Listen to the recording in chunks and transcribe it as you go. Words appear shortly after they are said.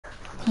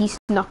he's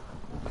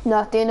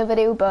not doing a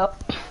video, but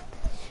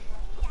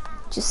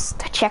just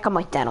check him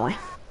out anyway.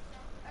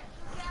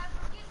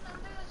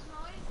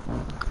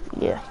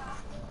 Yeah.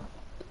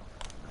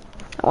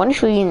 I want to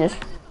show you this.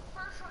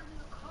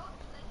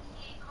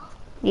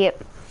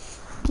 Yep.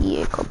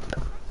 Yeah, cup.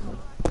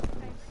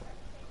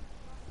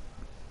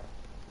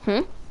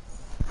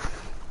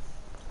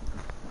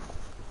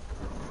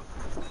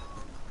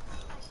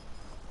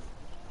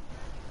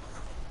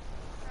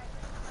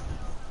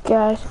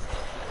 Guys,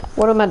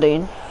 what am I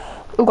doing?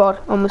 Oh god,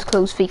 I almost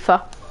closed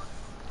FIFA.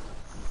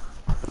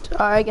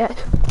 Alright guys.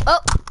 Oh!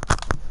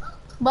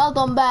 Well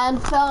done, Ben.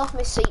 Fell off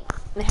my seat.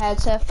 My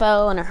headset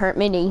fell and it hurt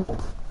my knee.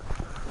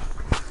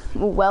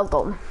 Well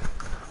done.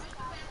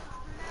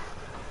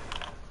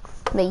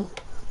 Me.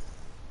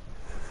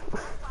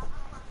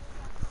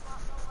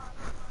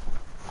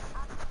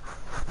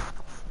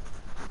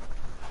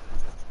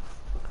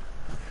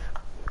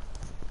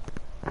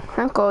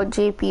 Thank God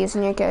JP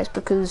isn't here, guys,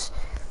 because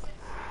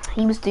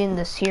he was doing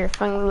this here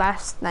thing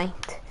last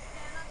night.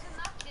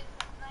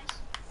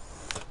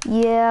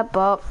 Yeah,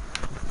 but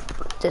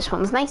this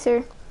one's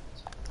nicer.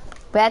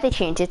 We had to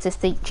change it to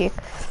Steve Chick.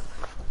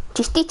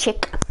 Just the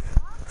chick.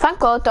 Thank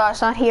God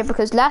Dar's not here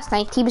because last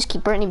night he was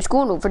keeper and he was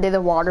going over to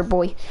the water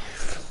boy.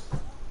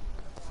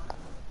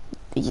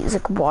 He's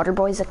like water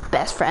boy's like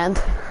best friend.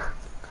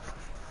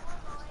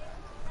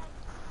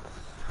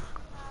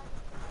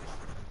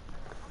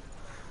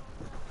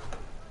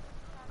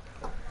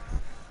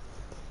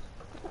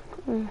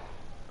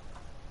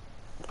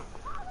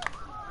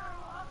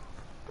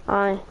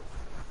 Aye.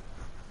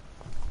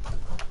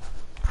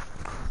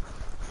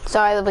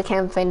 Sorry that we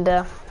can't find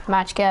the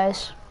match,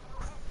 guys.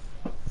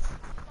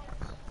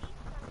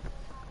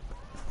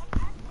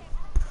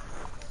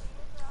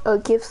 Oh,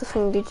 give the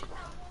thing to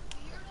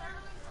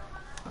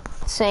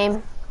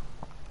same.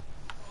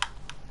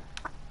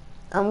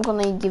 I'm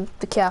gonna give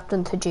the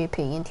captain to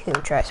JP and he'll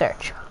try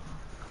search.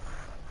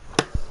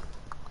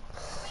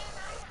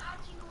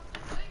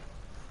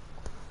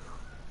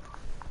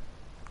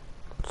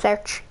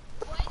 Search.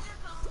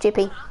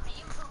 JP.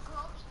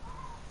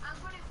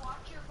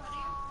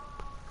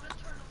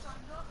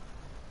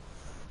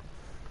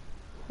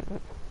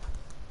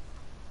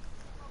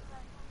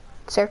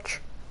 Search.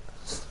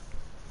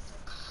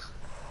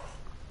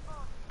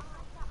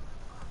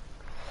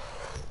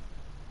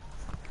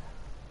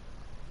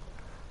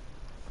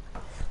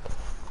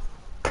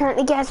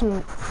 Currently, guys,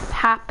 I'm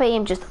happy.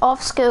 I'm just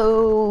off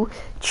school,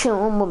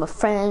 chilling with my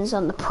friends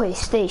on the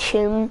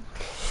PlayStation.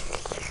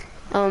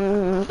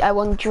 I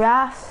won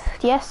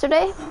draft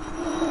yesterday.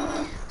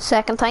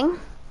 Second time.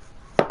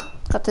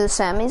 Got to the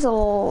semis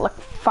like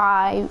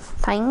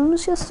 5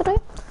 times yesterday.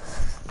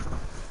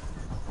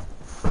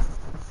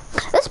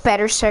 This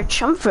better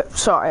search. I'm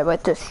sorry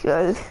about this,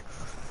 guys.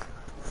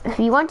 If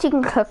you want, you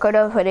can click out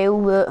of video.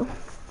 But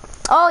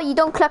oh, you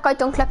don't click out,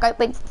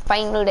 but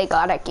finally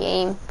got a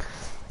game.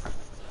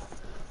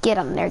 Get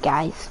on there,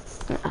 guys.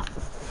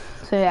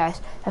 So,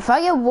 guys, if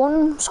I get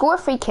one score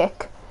free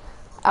kick,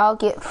 I'll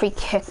get free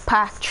kick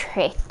pack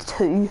trait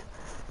 2.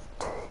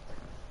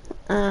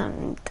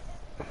 And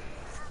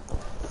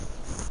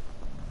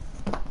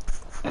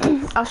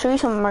I'll show you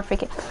some of my free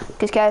kicks.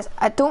 Because, guys,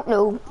 I don't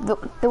know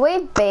the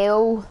way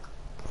Bale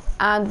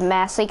and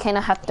Messi kind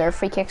of hit their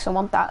free kicks. I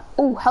want that.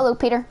 Oh, hello,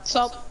 Peter.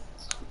 Sup?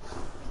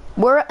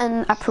 We're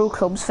in a pro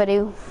clubs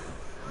video.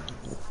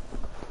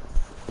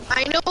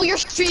 I know you're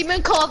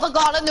streaming cause I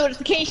got a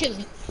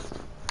notification.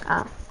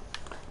 Ah,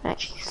 right,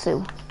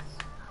 so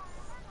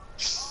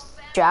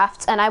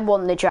drafts, and I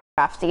won the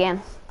draft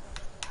again.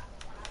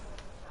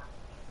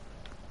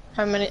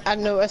 How many? I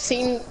don't know, I've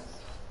seen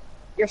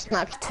your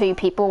snaps. 2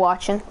 people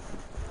watching.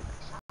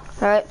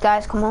 Alright,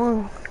 guys, come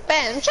on.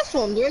 Ben, just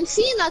wondering,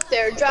 seeing that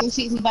there draft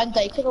season Van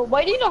Dijk,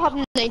 why do you not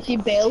have 90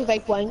 Bale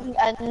like wing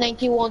and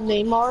 91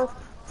 Neymar?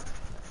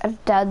 I'm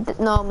dead.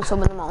 No, I'm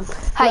summing them on.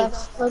 Hi,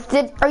 Yes.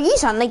 are you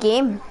on the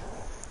game?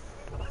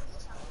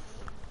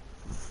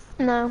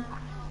 No.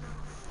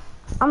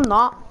 I'm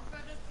not.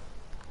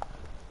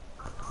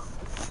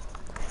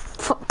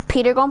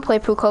 Peter gonna play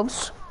pro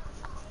clubs.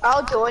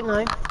 I'll join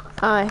now.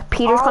 Alright,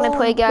 Peter's gonna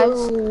play,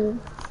 guys,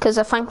 because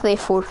I think they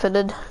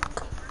forfeited.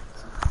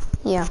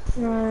 Yeah.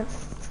 Right.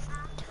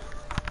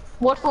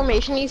 What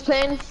formation he's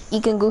playing?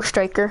 You can go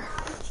striker.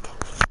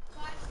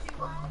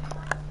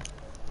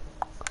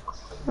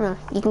 Yeah,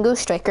 you can go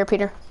striker,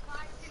 Peter.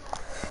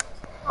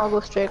 I'll go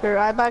striker.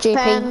 I back JP.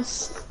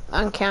 pens.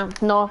 And Cam.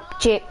 No,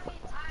 J.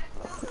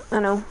 I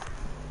know.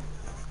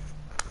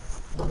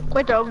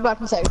 Wait, I'll be back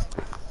in a second.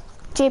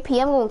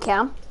 JP, I'm going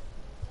Cam.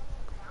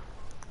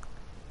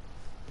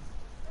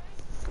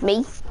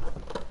 Me,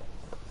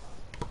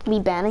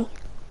 Benny.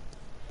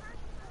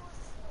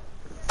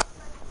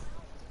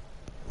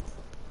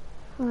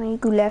 You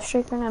go left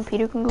striker and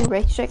Peter can go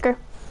right striker.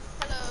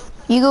 Hello.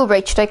 You go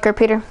right striker,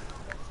 Peter.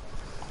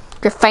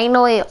 You're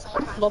finally.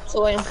 Up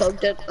so I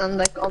unplugged it and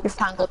like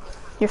untangled.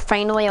 You're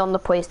finally on the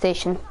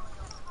PlayStation.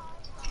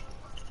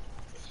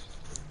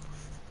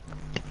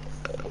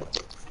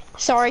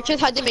 Sorry,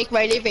 just had to make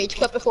Riley rage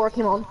quit before it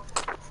came on.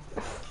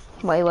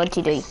 Why, what'd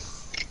you do?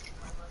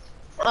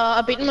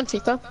 I beat him on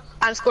FIFA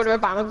and scored a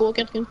banner goal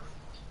against him.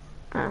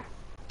 Oh.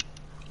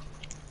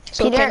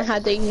 So Peter, I kind of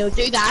had to,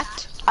 do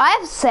that. I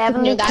have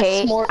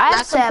 70k.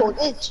 That's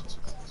important.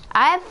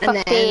 I have And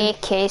then-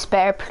 58k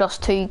spare plus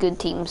 2 good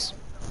teams.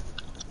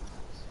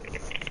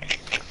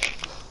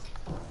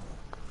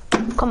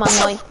 Come on,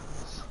 now.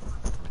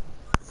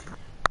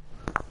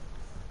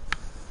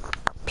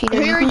 Peter,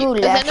 Who you are can go you?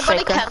 Is left anybody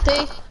striker.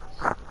 Kente?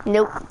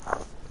 Nope.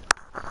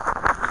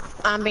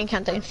 I'm being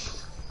Kente.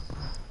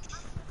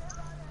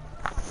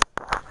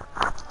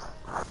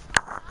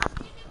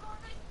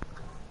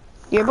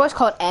 Your boy's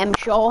called M.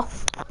 Shaw.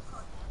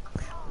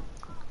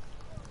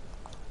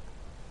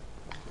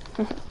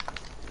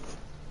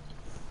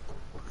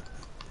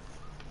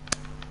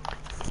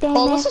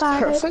 Oh, this is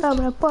perfect.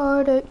 Over a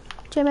party.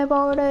 Jimmy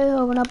party,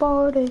 over a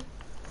party.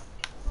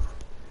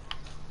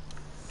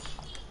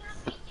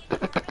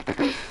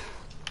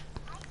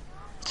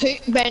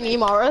 Who? Benny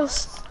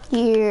Morris.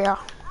 Yeah.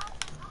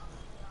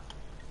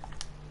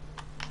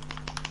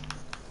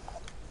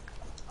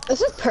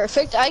 This is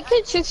perfect. I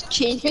could just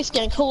change my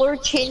skin color,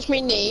 change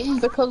my name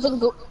because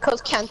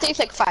Kente is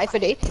like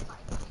 5'8".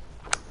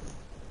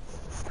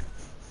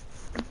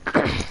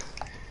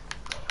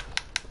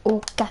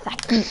 Oh, got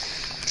that key.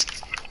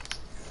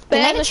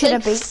 Ben, it it's should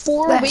like have been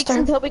 4 weeks Leicester.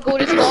 until we go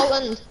to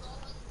Scotland.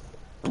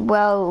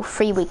 Well,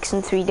 3 weeks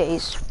and 3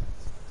 days.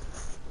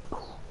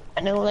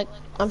 I know, like,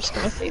 I'm just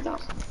gonna say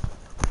that.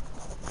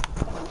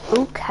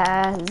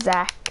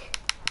 Okazaki.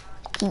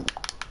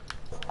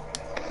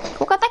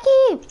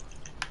 Okazaki!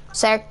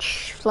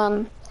 Search,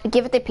 Flynn.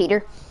 Give it to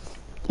Peter.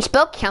 You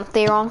spelled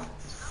Kente wrong.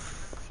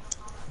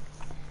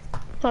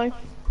 Hi.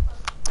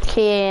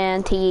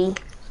 K-N-T-E.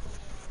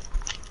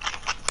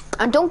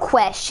 And don't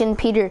question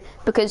Peter,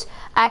 because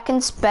I can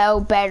spell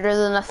better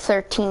than a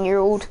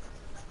 13-year-old.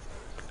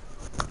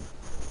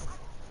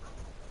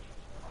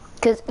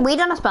 Because we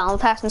done a spelling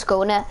test in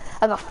school and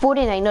I got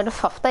 49 out of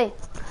 50.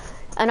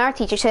 And our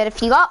teacher said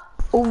if you got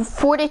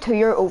 42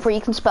 or over,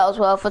 you can spell as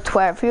well as a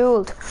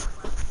 12-year-old.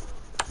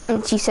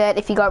 And she said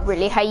if you got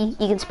really high, you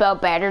can spell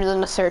better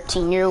than a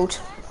 13-year-old.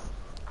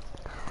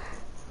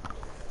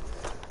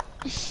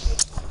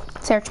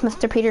 Search,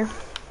 Mr. Peter.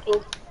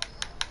 Oh.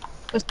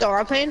 Was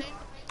Dora playing?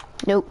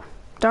 Nope.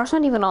 Dar's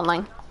not even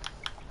online.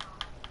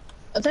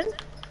 I think.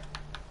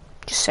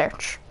 Just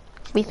search.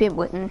 We've been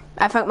waiting.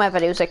 I think my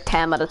video's like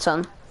 10 minutes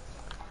in.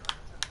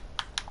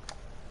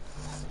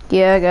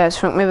 Yeah, guys,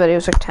 I think my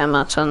video's like 10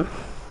 minutes in.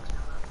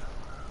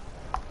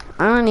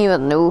 I don't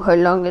even know how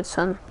long it's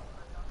in.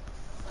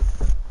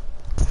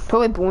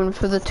 Probably born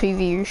for the 2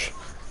 views.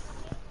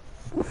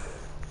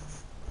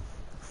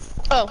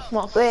 Oh,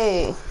 well.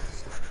 Wait.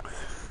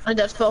 I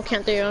did spell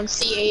Kente on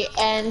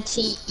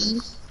C-A-N-T-E.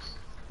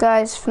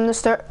 Guys, from the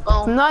start,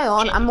 from now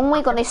on, I'm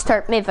only gonna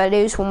start my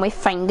videos when we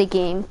find the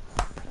game.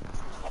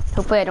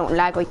 Hopefully I don't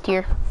lag out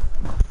here.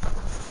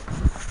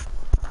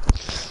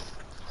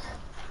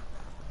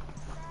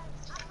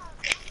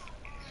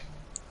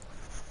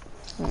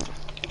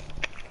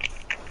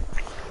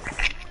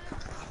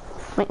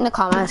 Write in the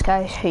comments,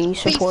 guys, who you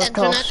support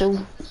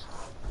also.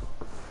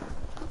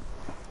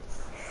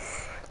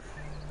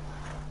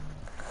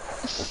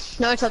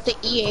 No, it's up to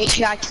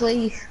EH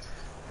actually.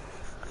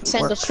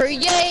 Send us through.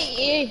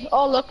 Yay!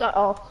 Oh, look at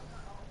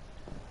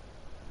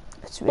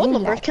It's what really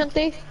numbers can't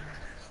they?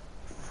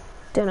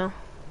 Dunno.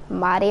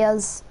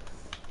 Maria's.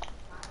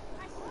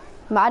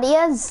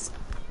 Maria's.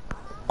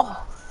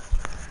 Oh.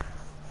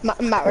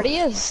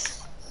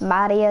 Maria's.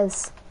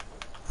 Maria's.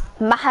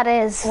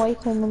 Mahrez. Why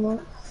come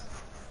on?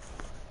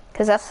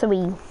 Because that's the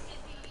wee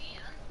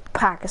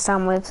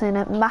Pakistan way of saying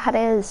it.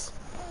 Mahrez.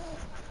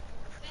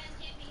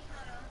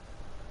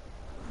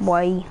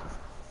 Why?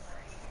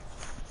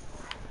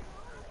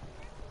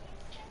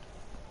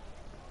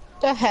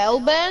 The hell,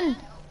 Ben?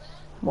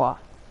 What?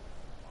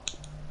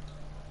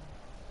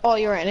 Oh,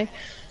 you're in it.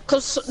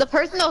 Cause the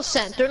person that was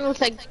centering was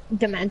like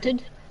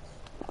demented.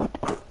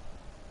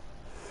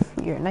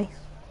 You're nice.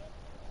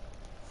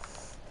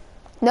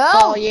 No!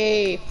 Oh,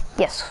 yay.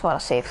 Yes, what I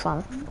say,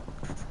 Flynn.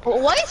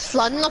 Well, why is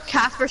Flynn not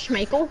Casper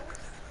Schmeichel?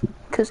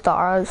 Because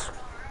stars.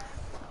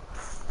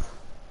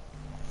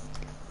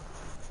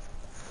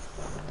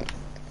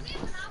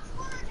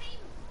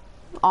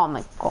 Oh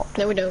my god.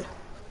 No, we don't.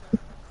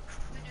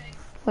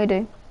 We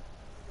do.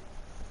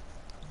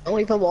 And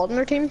we put Wald on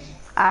our team.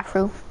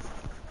 Afro.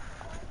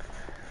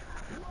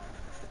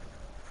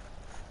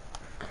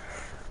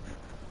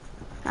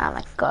 Oh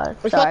my god.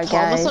 We've Sorry, got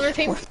Thomas guys. on our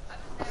team.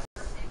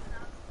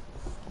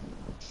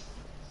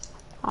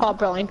 Oh,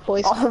 brilliant,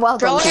 boys. Oh, well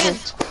done,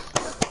 Brilliant.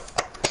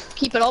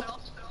 Keep it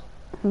up.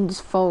 And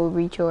just follow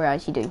reach over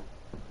as you do.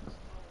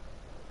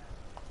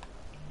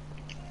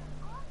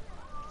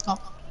 Oh.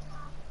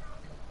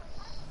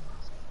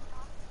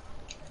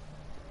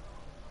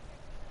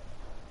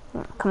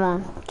 Come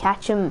on,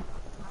 catch him.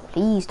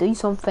 Please do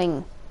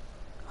something.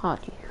 Oh,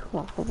 gee.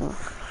 Come on.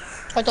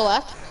 Right to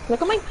left.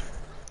 Look at me.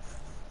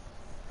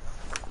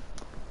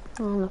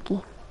 Oh, lucky.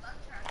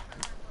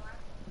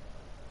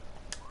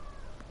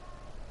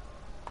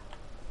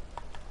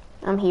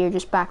 I'm here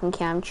just back in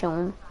camp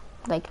chilling.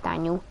 Like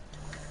Daniel.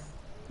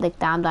 Like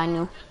damn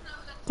Daniel.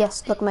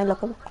 Yes, look at my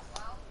look.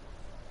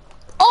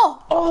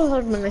 Oh! Oh,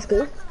 that was my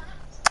school.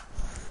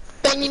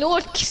 Ben, you know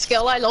what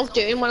skill I love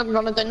doing when I'm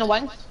running down the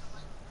wing?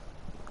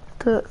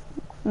 The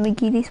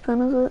McGeady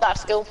spin, is it? That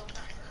skill.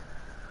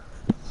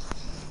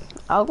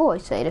 I'll go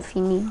outside if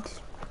you need.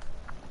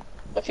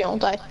 If you don't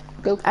die,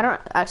 go. I don't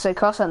actually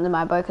cross that into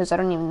my bike because I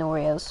don't even know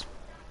where he is.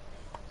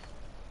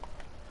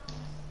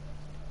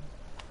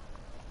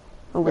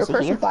 Oh, Your was he here?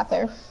 person's back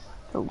there.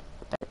 Oh,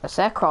 I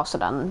said cross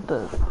it on,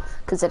 but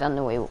because I didn't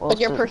know where it was. But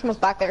your person was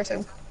back there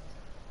too.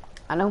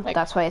 I know, Like,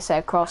 that's why I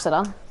said cross it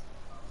on.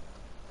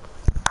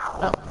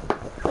 no.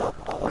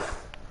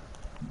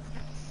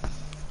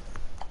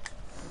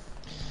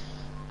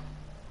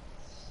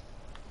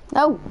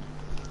 No!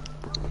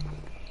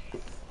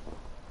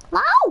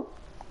 No!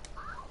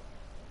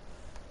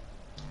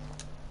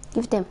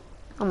 Give it to him.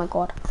 Oh my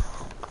god.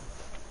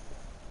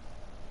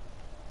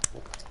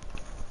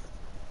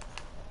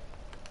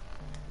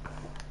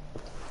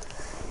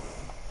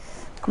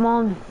 Come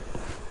on.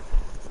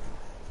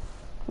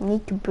 You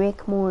need to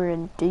break more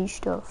and do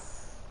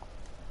stuff.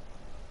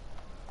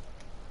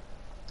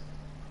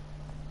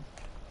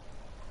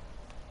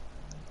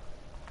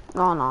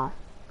 Oh no.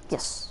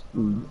 Yes.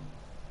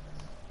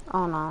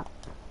 Oh no.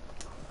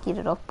 Get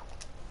it up.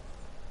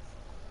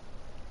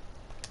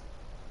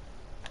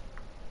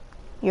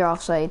 You're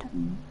offside.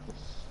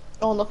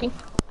 Oh, looking.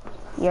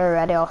 You're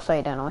already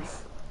offside anyway.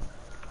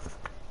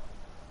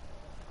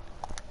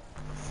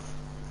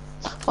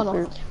 Oh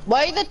no.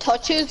 Why are the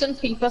touches in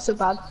FIFA so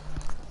bad?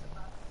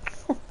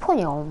 Put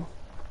it on.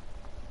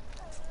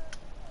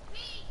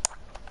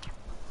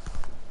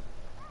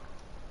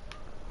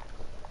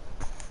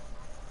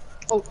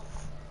 Oh.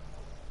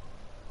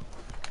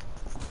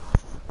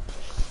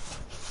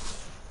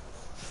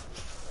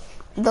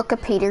 Look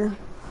at Peter.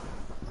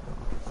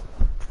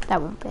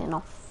 That won't be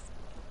enough.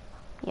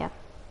 Yeah.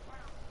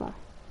 Well,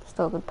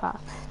 still a good pass.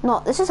 No,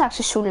 this is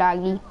actually so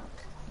laggy.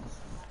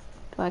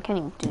 So I can't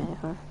even do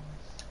anything.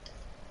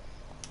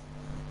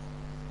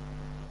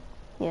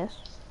 Yes.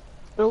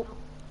 Oh.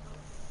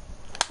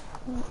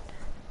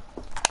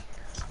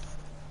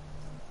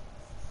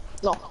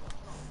 No.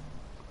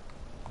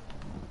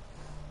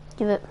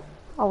 Give it.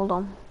 Hold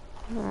on.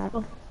 Alright.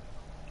 Oh.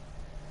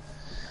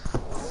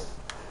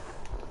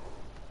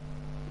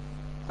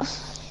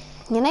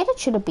 United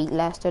should have beat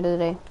Leicester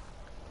today.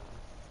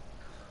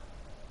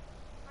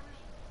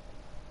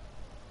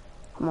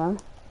 Come on.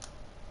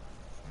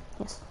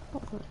 Yes.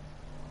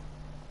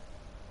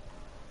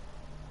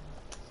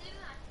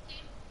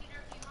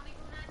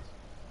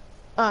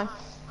 Aye.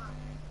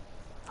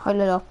 Hold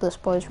it up, this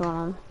boy's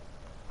running.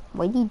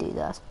 Why do you do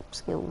that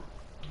skill?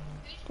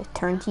 It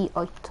turns you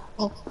out.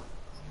 Oh.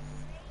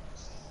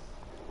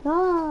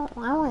 No,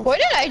 I want. Why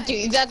did I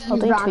do that I'll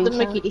do random two,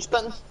 McGee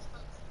spin?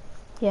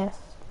 Yes.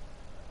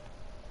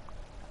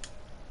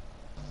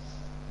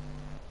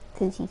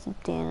 Because you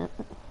keep doing it.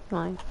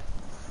 No.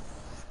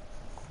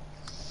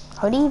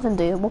 How do you even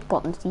do it? What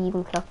buttons do you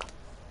even click?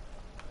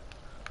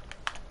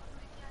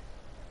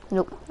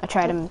 Nope. I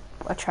tried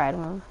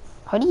them.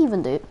 How do you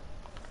even do it?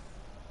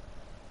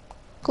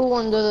 Go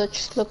under the,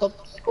 just look up,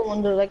 go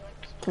under like,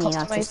 Can you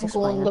not just customize and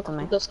go and explain it look to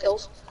me? at the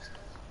skills.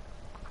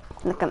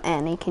 Look at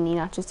any. Can you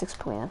not just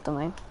explain it to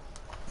me?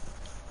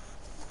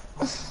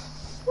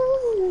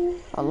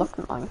 Oh, look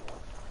now.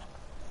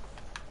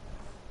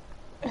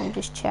 I'm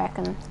just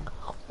checking.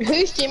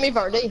 Who's Jamie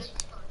Vardy?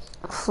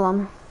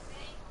 Flynn.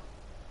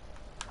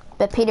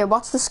 But Peter,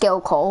 what's the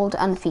skill called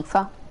in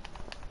FIFA?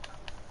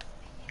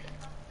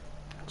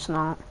 It's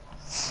not.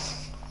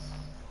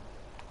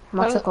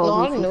 What's it called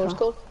No, I in don't know what it's FIFA?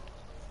 called.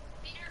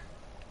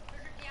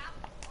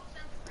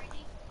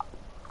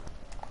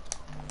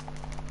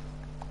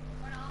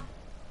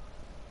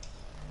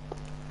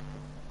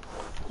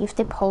 You have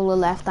to pull the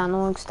left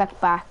analog stick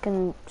back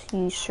and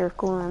use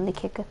circle and to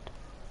kick it.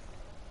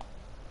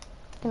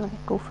 Then I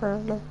go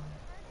further.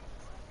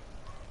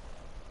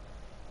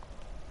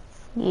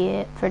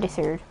 Yeah,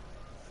 33rd.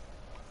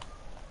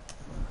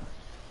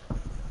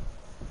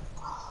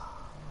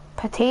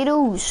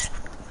 Potatoes!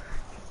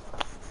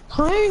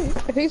 How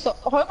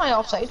am I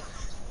offside?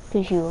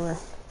 Because you were.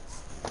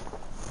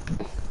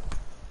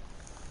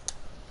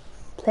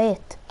 Play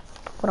it.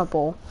 What a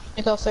ball.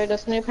 It's offside,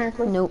 isn't it,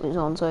 apparently? No, it's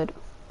onside.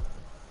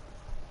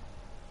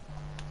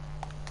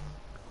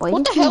 Why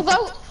What did the hell,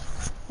 though?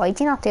 Why did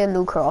you not do a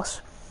low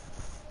cross?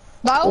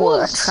 That Or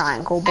was a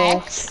triangle ball?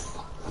 X.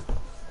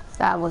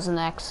 That was an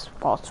X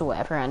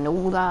whatsoever, I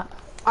know that.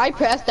 I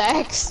pressed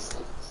X.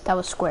 That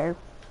was square.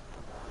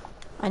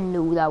 I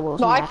knew that was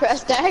No, an I X.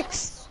 pressed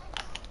X.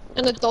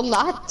 And it done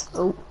that.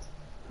 Oh,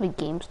 my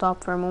game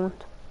stopped for a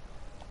moment.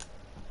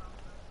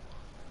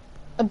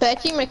 I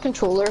bet you my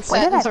controller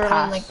Why did I settings are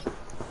on like...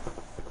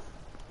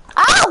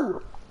 pass?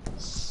 Ow!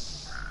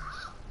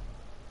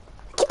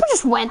 The keeper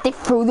just went, they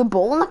threw the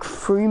ball and like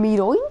threw me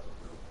down.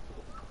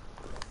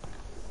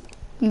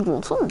 You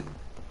want some?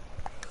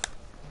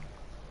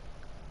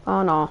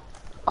 Oh no.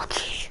 Oh,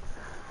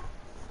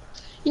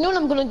 You know what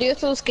I'm gonna do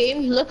with this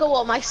game? Look at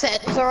what my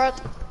settings are at.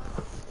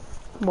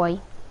 Why?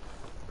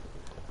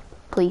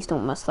 Please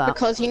don't miss that.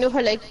 Because you know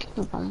how like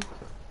Um,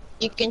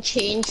 you can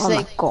change oh my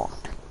like god.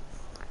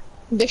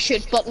 the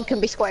shoot button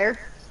can be square.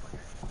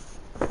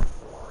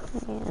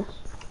 Yes.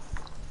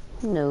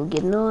 No,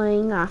 get in the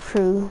line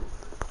after.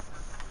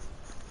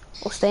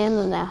 We'll stay in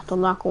the net.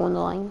 I'm not going the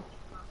line.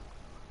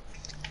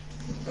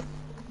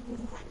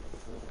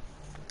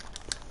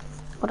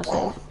 What a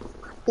save.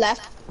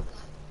 Left.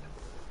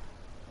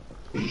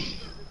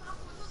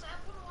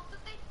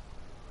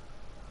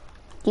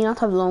 Do you not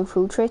have long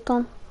food trait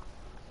on?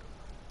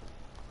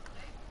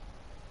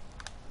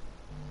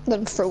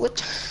 Then throw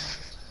it.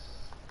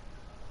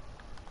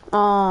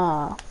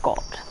 Oh god.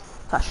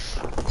 Gosh.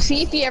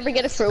 See if you ever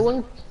get a throw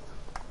one.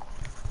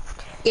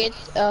 Get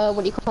what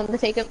do you call them to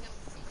take it?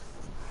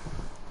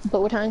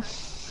 Bow time.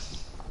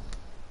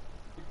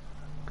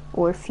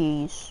 Or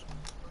Fuse.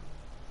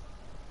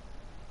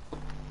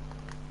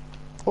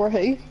 Or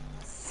who?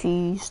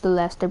 Fuse, the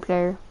Leicester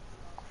player.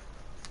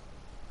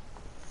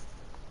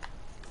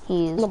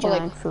 He is No, but,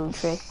 giant like, food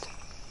trait.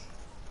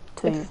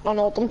 Too. If on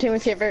autumn team,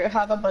 if you ever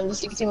have a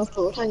Bundesliga team with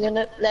bow time in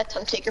it, let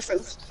them take your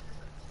fruit.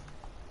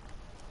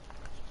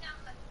 Yeah,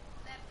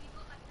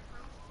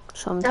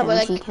 Sometimes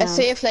but you like, can.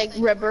 say if like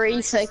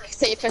Ribery's like,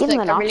 say if it's Give them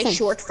like an a really option.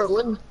 short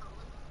throw-in,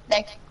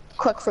 like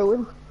quick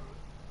throw-in,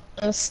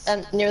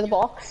 and near the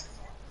box,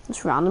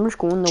 This randomer's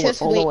going the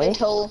just all the wait way.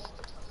 until.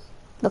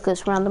 Look at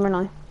this randomer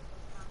now.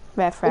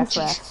 Ref.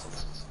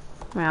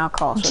 Yeah, I'll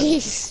call it.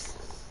 Jeez.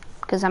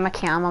 Because I'm a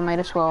cam, I might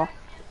as well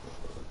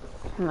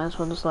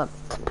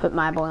just put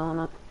my boy on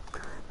it.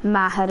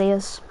 My head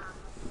is.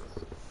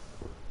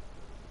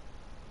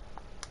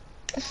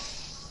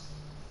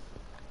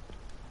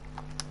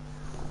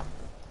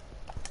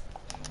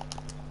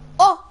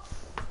 Oh!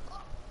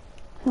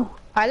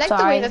 I like the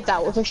Sorry. way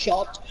that was a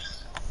shot.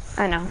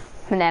 I know.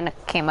 And then it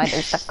came out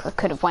as like, it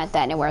could have went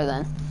anywhere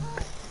then.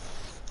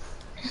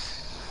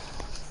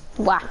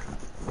 Wow.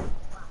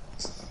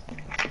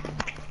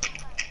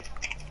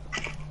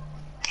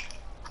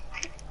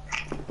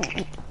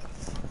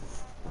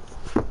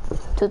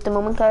 So at the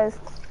moment, guys,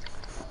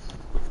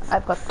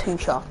 I've got 2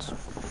 shots.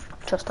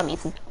 Just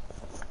amazing.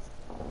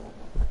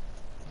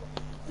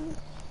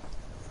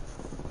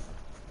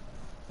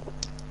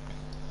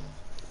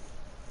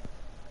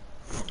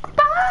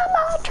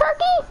 My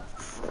turkey!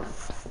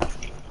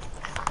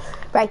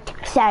 Right,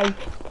 so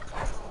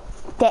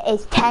there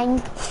is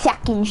 10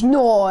 seconds.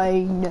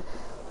 9,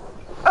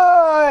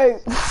 8,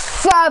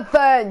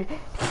 7,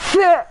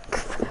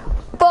 6,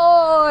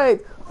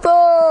 5,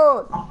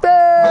 4,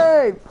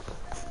 3.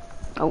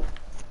 Oh,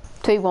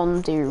 2,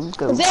 1, 0,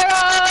 go. 0!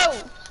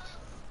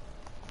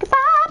 Goodbye,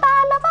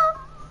 my lover.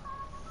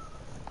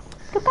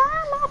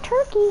 Goodbye, my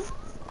turkey.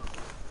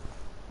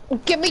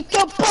 Give me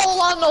the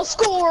ball on the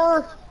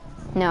score!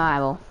 No, I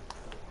will.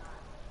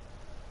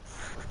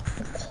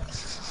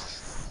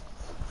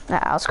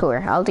 I'll score.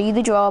 I'll do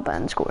the job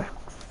and score.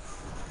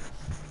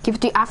 Give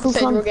it to Afro I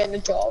said we're Flynn. getting a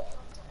job.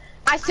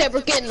 I said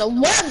we're getting a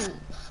 1!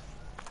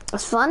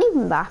 Is Flynn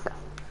even back?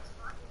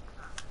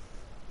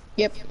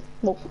 Yep.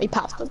 Well, he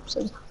passed him,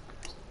 so.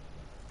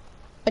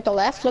 At the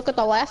left, look at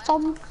the left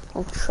of him.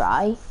 I'll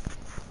try.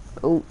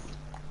 Oh.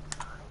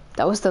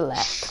 That was the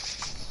left.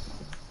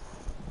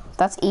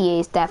 That's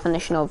EA's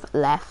definition of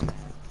left.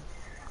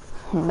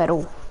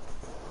 Middle.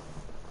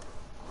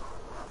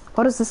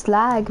 What is this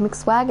lag?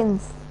 Mixed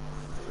wagons.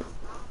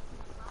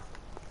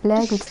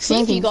 Lag mixed See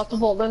if you wagons. got the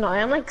ball now.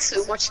 I'm like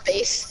so much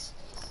space.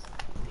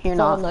 You're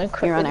Oh, not. no,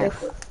 You're on quick.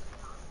 there.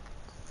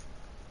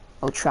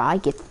 I'll try.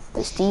 Get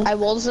this team. I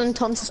was in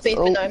tons of space,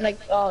 Oh. but now I'm like,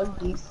 oh,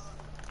 geez.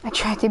 I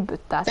tried to boot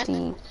that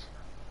team.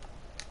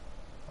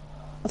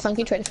 I think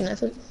you tried to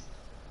finesse it.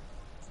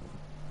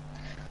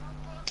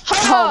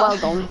 Oh, well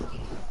done.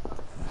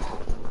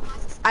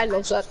 I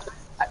love that.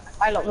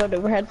 I love that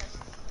overhead.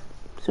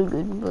 So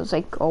good. It was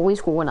like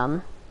always going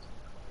on.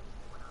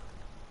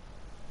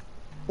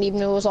 Even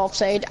though it was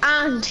offside,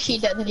 and he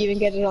didn't even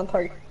get it on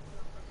target.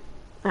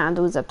 And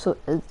there was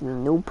absolutely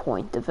no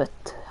point of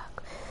it.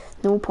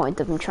 No point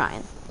of him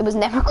trying. It was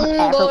never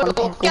ever going to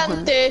go him.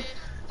 Gante.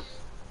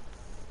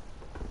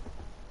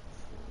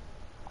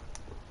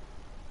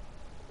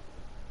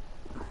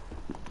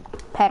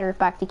 Header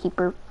back to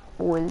keeper.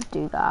 We'll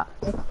do that.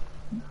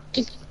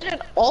 Just get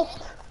it up.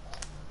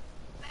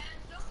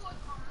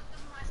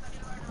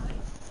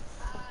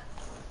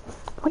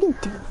 What are you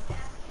doing?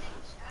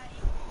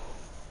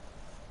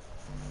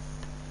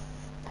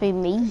 Who,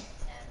 me?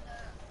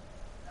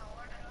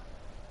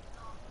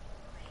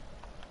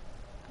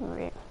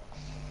 Alright.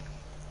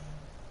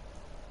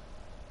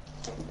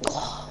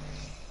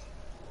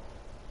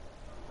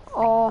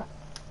 Oh.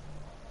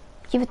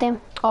 Give it to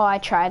him. Oh, I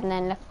tried and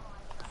then like,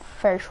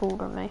 fair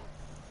shoulder me.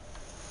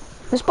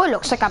 This boy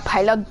looks like a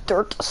pile of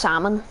dirt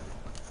salmon.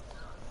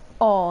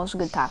 Oh, it's a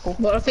good tackle.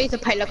 What if he's a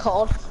pile of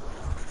cod?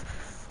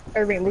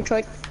 Or rainbow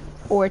trout?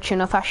 Or a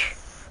tuna fish.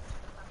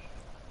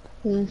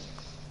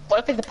 What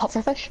if he's a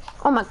pufferfish?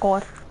 Oh my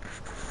god.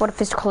 What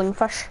if it's a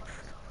clownfish?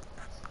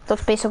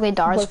 That's basically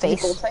Dara's What if he's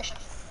a face. goldfish?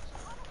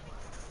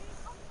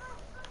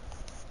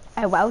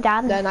 I will,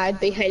 Dad. then I'd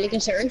be highly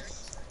concerned.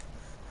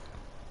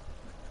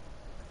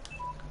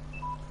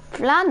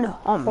 Flynn,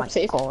 oh my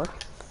Safe. god.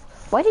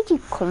 Why did you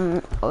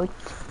come out?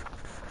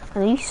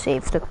 And you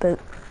saved it, but...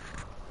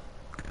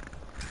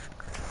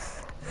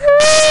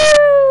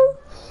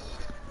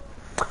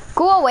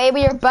 Go away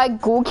with your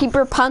big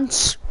goalkeeper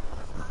pants.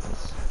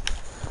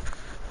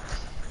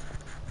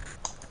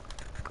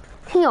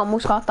 He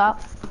almost got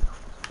that.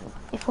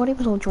 I thought he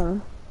was all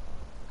John.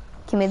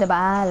 Give me the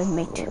ball,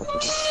 mate.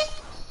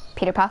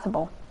 Peter, pass the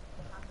ball.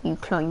 You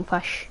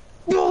clownfish.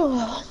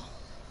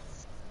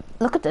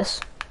 Look at this.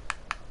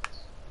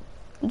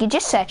 You could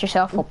just set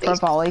yourself up for a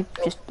volley,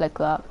 just like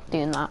that,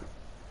 doing that.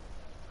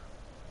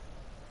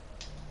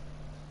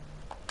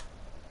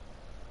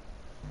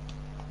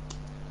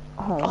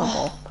 Oh, what a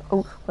ball.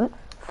 Oh, what?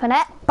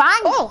 Finette,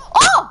 bang! Oh!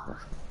 Oh!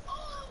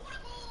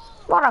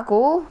 What a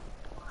goal.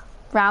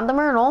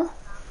 Randomer and all.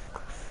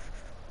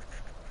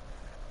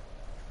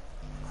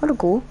 What a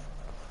goal.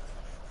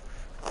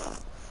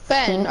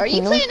 Ben, are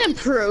you playing in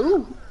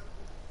pro?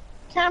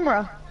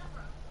 Camera.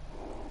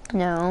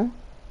 No.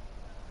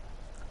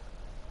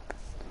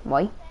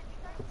 Why?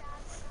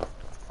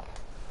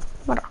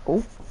 What a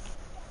goal.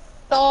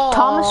 Oh.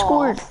 Thomas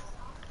scored.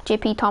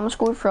 JP, Thomas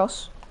scored for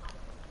us.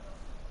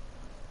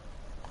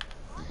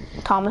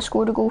 Thomas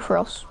scored a goal for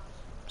us.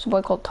 It's a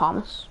boy called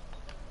Thomas.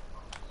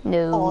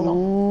 No. Oh, no.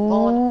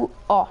 Oh, no.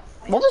 Oh,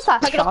 what was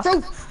that Pick it up,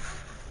 shot? bro.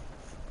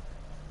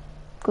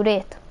 Good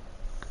eight.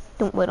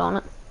 Don't wait on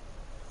it.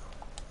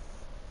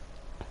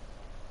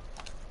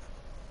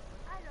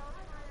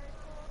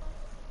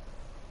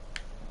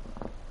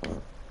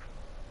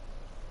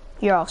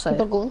 You're offside.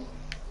 Keep it going.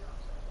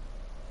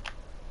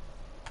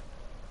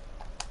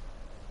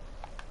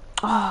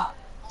 Oh, I'll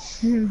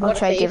What a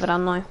try to save. give it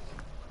on now.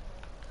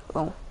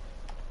 Oh.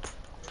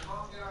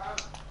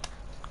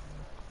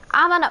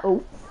 I'm gonna.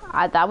 Oh,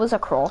 that was a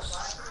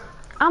cross.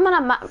 I'm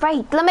gonna.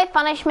 Right, let me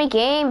finish my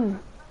game.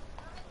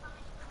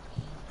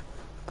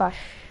 Bush.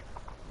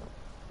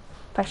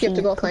 You have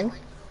to go clean.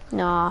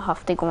 No, I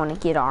have to go and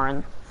get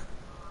Aaron.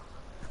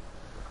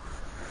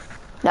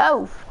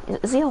 No!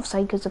 Is he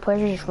offside because the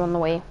players just run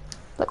away?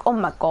 Like, oh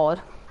my god.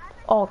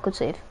 Oh, good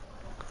save.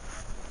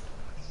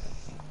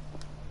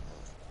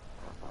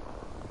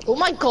 Oh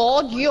my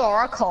god, you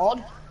are a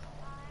cod.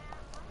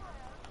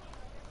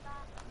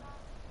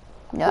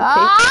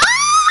 No!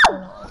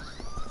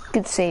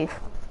 Good save.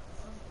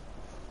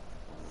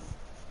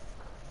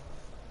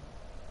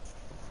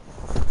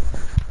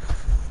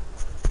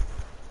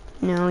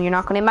 No, you're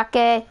not gonna make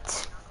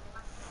it.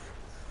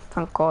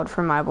 Thank God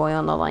for my boy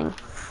on the line.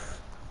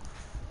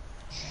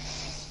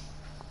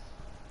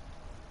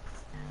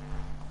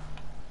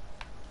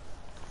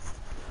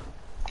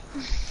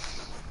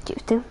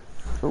 Give to.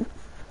 Oh.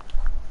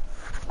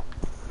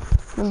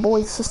 And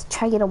boys, just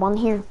try to get a one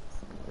here.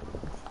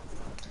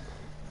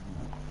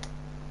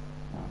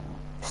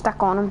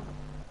 Stuck on him.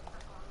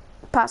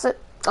 Pass it.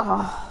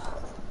 Oh.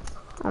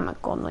 Oh my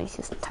god, no, he's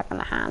just taking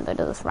the hand out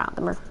of this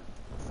randomer.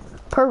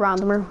 Per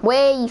randomer.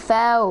 Way he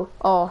fell.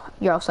 Oh,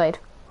 you're outside.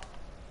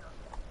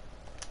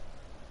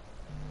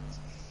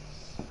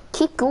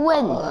 Keep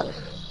going.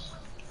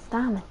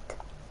 Damn it.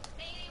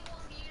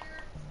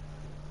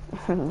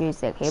 Use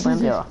the cable and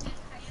zero.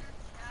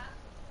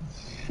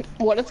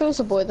 What if it was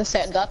a boy that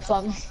said that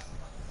fun?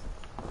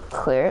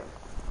 Clear it.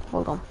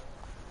 Hold on.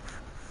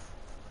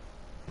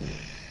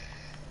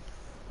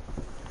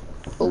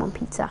 One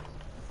pizza.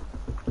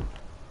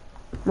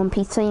 One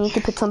pizza, you need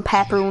to put some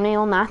pepperoni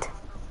on that.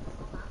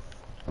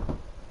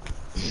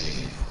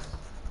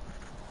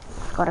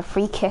 Got a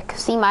free kick.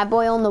 See my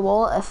boy on the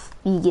wall? If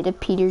you get it,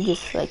 Peter,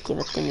 just like give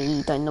it to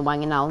me down the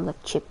wing and I'll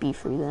like chip you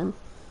through them.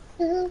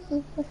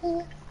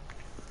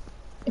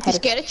 If you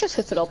get it, just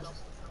hit it up.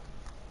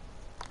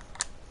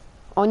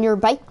 On your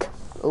bike.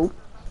 Oh.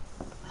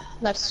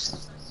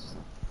 That's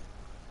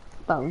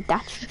Well,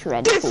 that's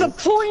dreadful.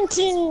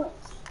 disappointing.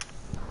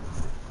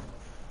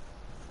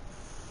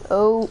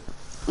 Oh,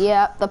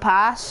 yeah, the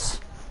pass.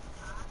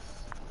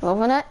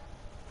 Loving it.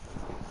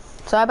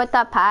 Sorry about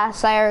that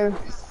pass there.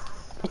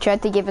 I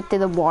tried to give it to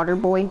the water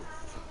boy.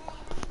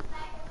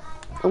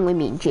 Only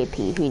me and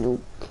JP who know.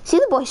 See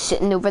the boy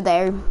sitting over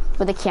there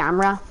with the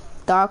camera?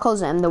 Dara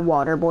calls him the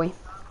water boy.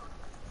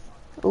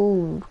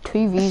 Oh,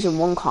 2 views and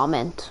 1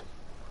 comment.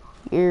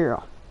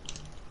 Yeah.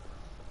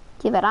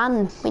 Give it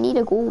on. We need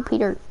a goal,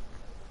 Peter.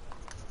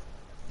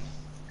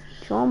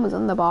 John was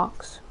in the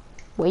box.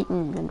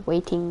 Waiting and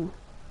waiting.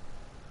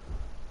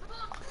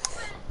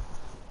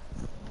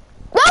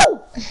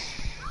 No!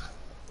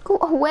 Go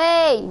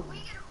away!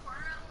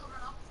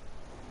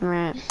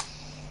 Right.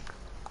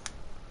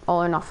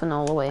 All or nothing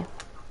all the way.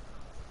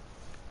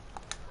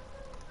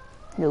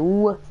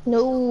 No.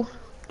 No.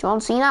 John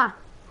Cena.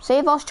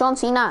 Save us, John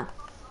Cena.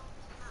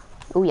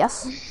 Oh,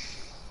 yes.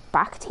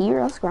 Back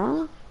here, that's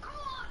grand.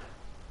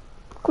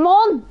 Come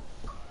on.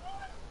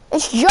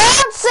 It's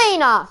John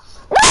Cena.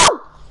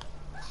 No!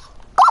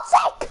 God's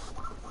sake!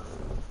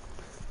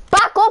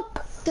 Back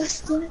up. The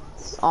switch.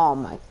 Oh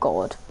my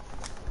god.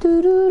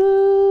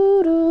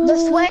 The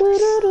switch.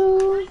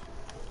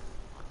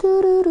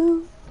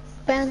 Doo-doo-doo.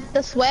 Ben,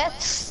 the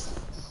sweats.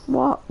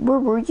 What? Where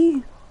were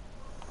you?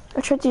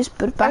 I tried to just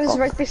put it back I was up.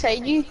 right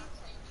beside you.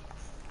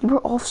 You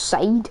were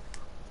offside.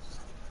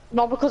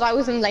 Not because I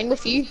was in line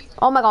with you.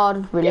 Oh my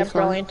god, really Yeah,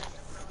 fun. brilliant.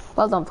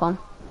 Well done, fun.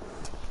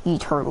 You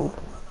turtle.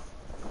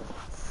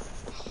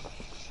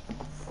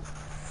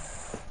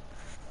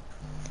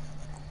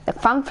 The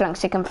fan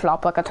flanks, can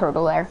flop like a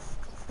turtle there.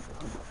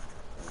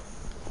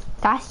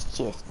 That's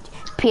just...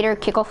 Peter,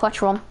 kick off,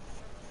 let's run.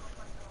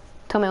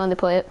 Tell me when to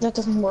play it. That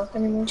doesn't work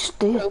anymore. Just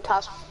do No it.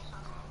 pass.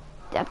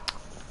 Yeah.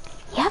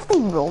 You have to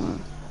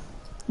run,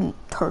 you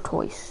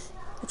tortoise.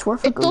 It's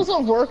worth a It go.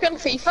 doesn't work in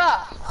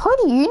FIFA. How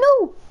do you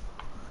know?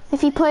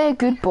 If you play a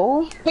good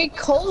ball?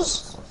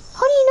 Because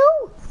How do you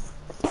know?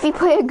 If you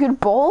play a good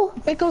ball?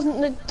 it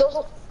doesn't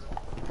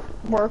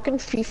work in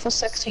FIFA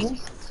 16.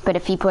 But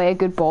if you play a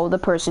good ball, the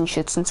person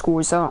shoots and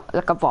scores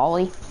like a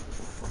volley.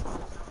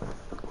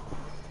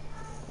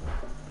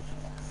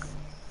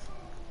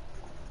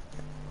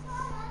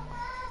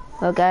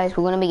 Well guys,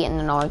 we're gonna be getting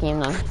another game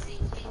now.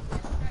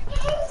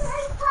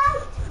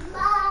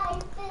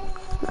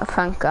 I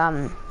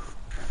think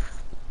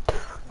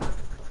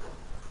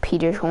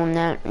Peter's going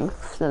net and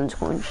Flynn's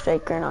going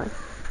striker now.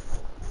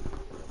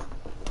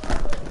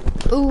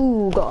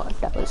 Oh god,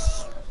 that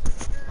was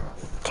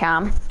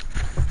Cam.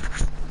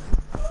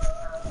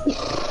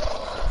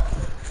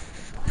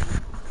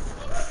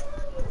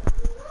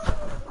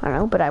 I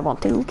know, but I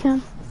want to,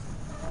 Cam.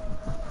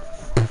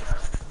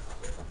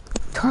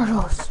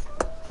 Turtles.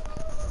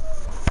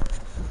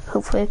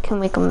 Hopefully I can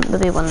make them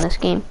maybe win this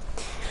game.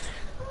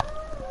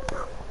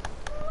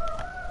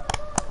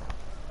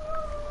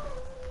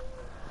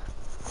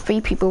 Three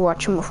people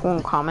watching with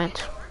one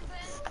comment.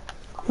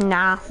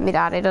 Nah, my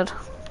daddy did.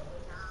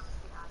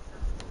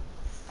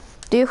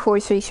 Do a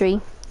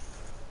 4-3-3.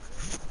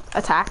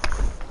 Attack.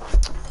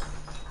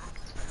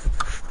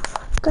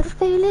 Got a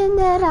feeling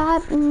that I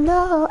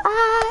know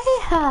I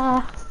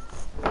have.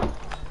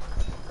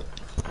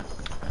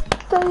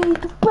 Ready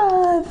to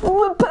run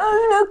for a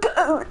polo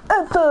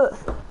ever.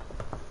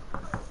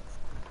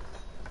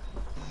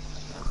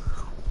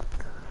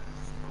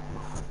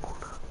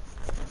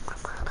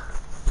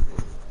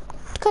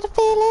 Got a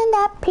feeling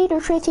that Peter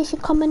Tracy's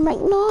coming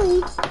right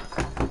now.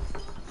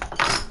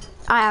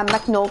 I am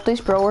McNulty's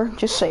brother,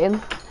 just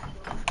saying.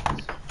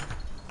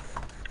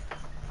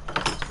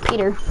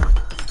 Peter.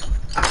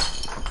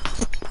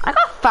 I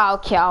got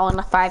Falcao in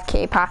a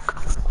 5k pack.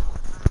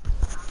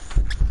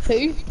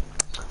 Who?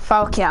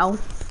 Falcao.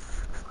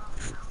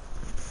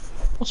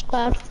 What's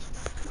bad?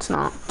 It's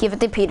not. Give it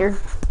to Peter.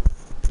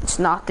 It's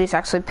not. This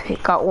actually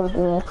got one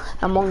goal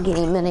in one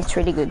game and it's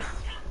really good.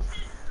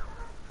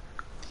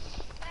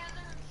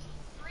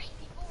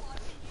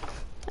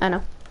 I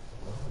know.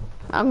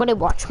 I'm gonna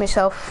watch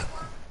myself.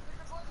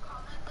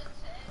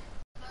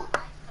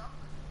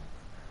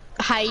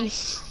 Hi.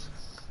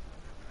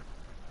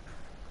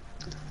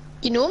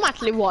 You know I'm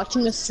actually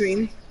watching the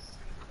stream.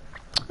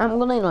 I'm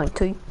gonna like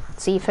to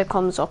see if it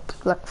comes up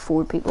like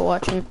 4 people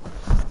watching.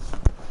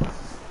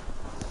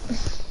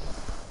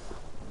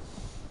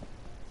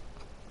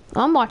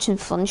 I'm watching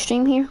Fun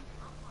stream here.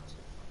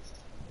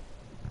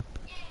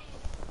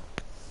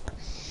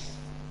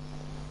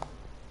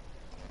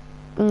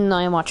 No,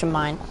 I'm watching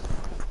mine.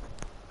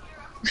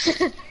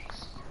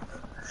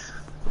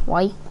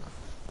 Why?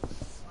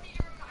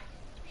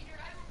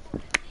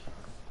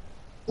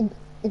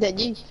 Did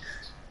you?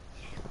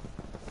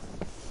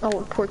 I'll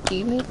report to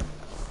you, mate.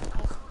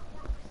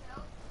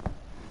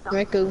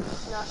 Right, go.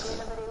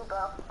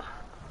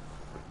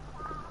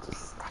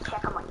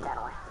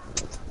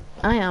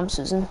 I am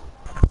Susan.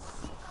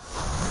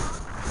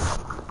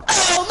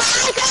 Oh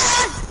my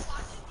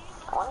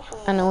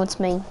god! I know it's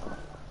me.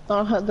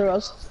 Oh, there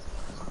was.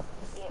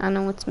 I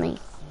know it's me.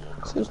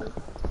 Susan.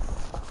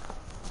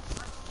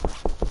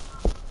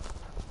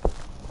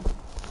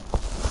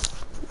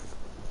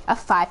 I have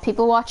 5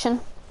 people watching.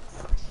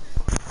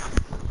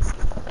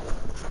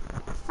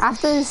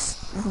 After this,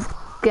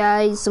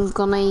 guys, I'm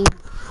gonna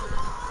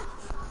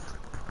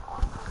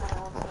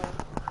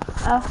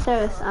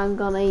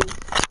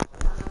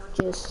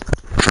just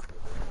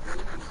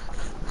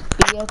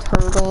be a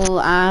turtle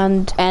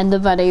and end the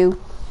video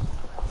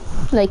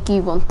like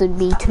you wanted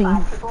me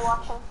to.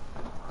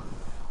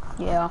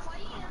 Yeah.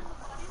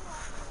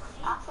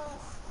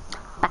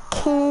 A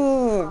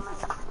kid.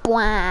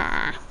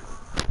 Blah.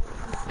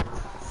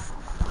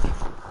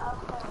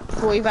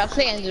 Well, you've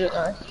actually ended it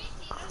now.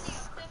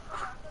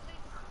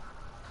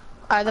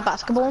 The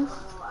basketball one.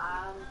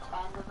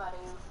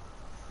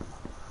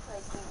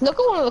 Look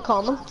at one of the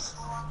comments.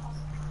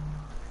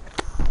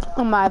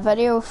 On my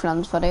video,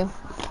 Flynn's video.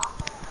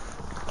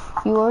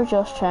 You are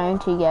just trying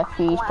to get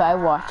views by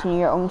watching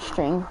your own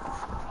stream.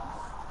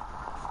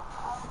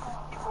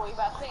 Well, you've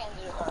actually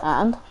ended it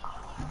now. And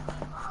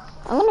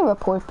I'm gonna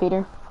report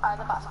Peter.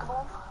 The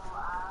basketball.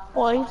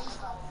 Why?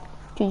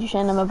 Did you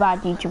saying I'm a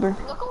bad YouTuber?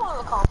 Look at one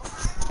of the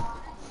comments.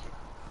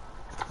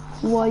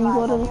 Why you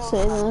gotta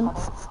say then?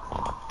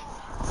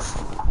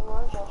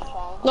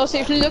 No,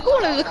 seriously, look at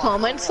one of the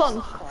comments,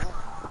 son.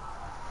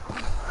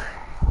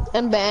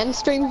 And Ben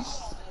stream?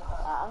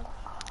 I'm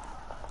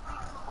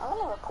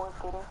gonna report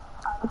Peter.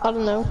 I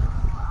don't know.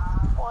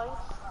 Why?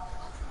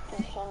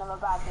 I'm a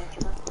bad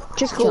YouTuber.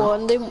 Just go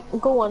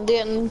on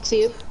there and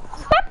see it.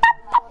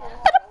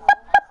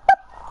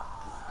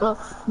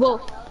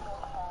 Well,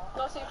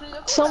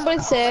 somebody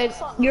said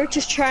you're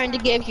just trying to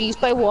get views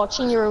by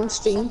watching your own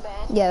stream.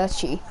 Yeah,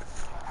 that's you.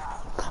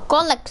 Go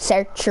on like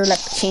search or like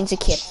change the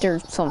kit or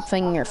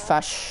something or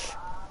fish.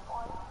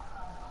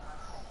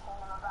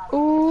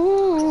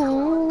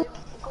 Ooh.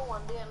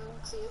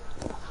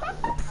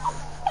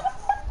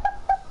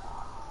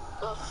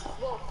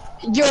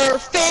 Your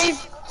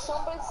face.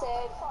 Somebody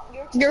said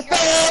Your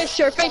face.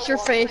 Your face. Your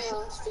face.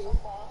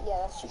 Yeah,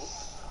 that's you.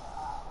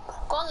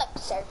 Go on like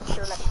search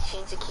or like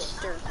change the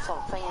kit or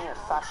something or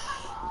fish.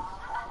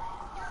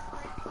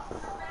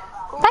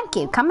 Thank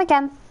you, come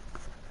again.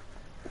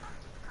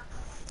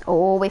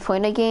 Oh, we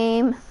found a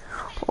game.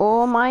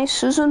 Oh, my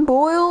Susan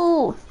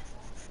Boyle.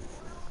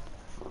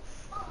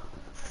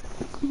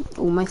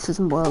 Oh, my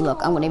Susan Boyle. Look,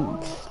 I'm gonna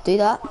do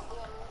that.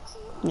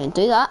 I'm gonna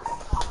do that.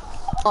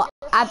 Oh,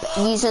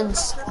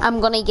 I'm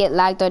gonna get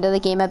lagged out of the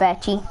game, I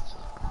bet you.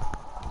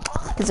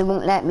 Because it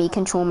won't let me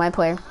control my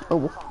player.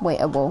 Oh, wait,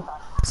 it will.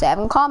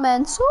 7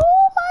 comments.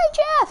 Oh, my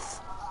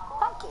Jeff.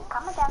 Thank you,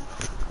 come again.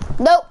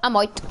 No, I'm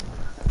out.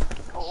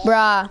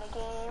 Bruh.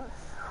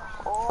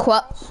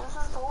 Quit.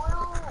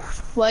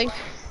 Why?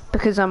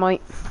 Because I'm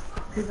out.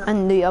 I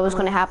knew that was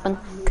going to happen.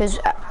 Because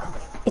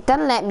it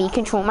didn't let me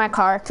control my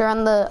character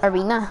in the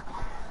arena.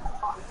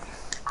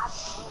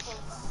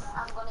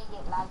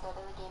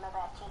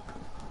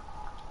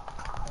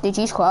 Did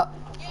you quit?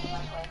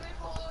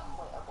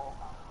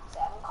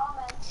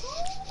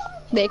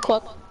 They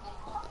quit.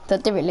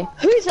 Did they really?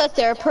 Who's that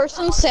there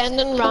person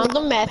sending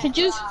random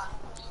messages?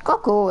 Go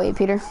away,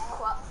 Peter.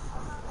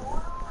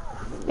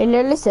 It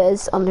literally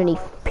says underneath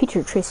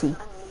Peter Tracy.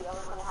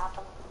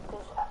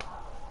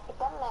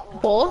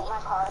 What?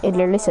 It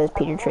literally says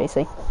Peter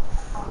Tracy.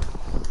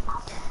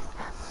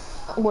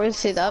 Where does it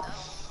say that?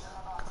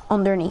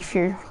 Underneath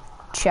your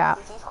chat.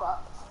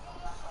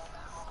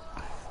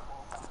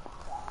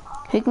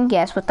 Who can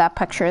guess what that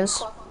picture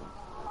is?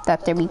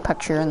 That there be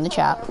picture in the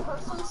chat.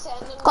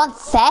 God,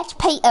 fetch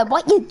Peter,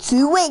 what you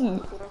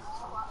doing?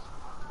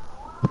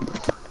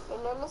 It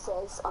literally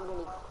says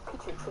underneath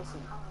Peter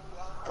Tracy.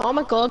 Oh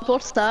my god,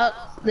 what's that?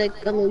 The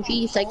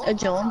emoji is like a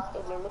John.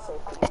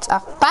 It's a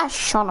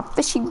fish on a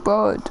fishing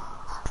boat.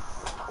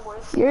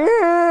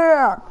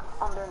 Yeah!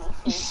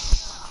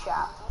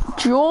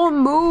 John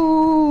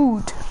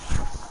moved!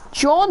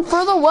 John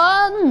for the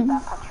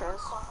one!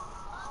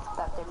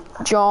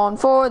 John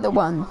for the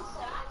one.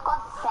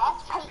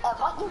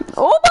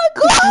 Oh my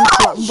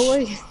god!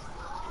 Boy.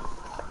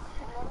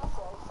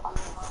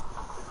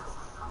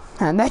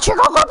 And the chicken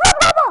go blah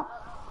blah blah!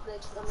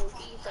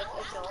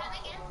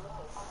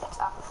 It's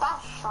a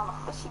fish on a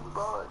fishing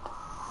boat.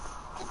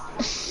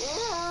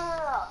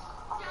 Yeah!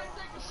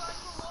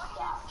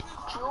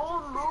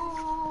 John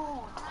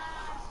moved!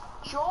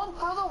 John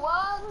for the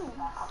one!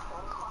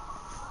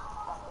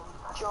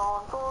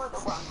 John for the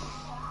one.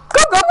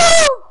 Go go go!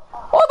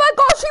 Oh my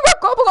gosh, he went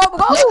go go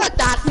go! Look at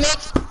that,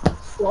 mate!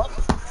 What?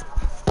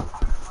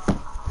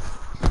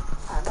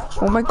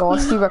 Oh my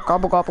gosh, he went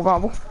gobble gobble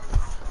gobble.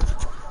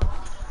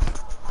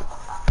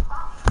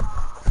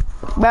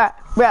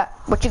 Bruh,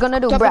 what you gonna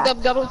do, Gobble, bruh?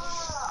 gobble, gobble.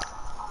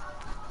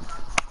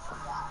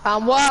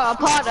 I'm a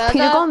part of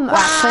Peter, go the and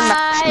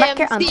actually make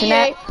your YMCA.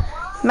 internet.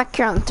 Make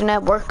your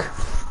internet work.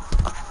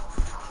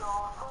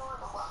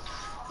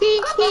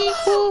 Hee hee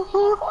hoo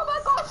hoo. Oh my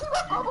gosh, he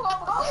went gobble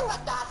gobble gobble.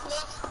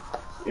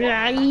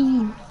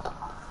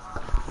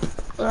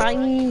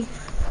 Right.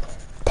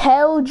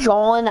 Tell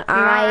John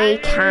I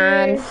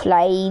can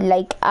fly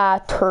like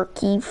a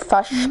turkey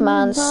fish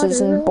man,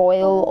 Susan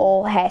Boyle,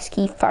 all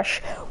husky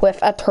fish with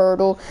a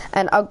turtle,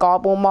 and a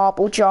gobble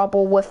mobble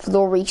jobble with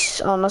Lorice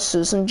on a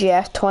Susan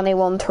Jeff,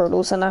 21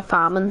 turtles and a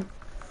famine.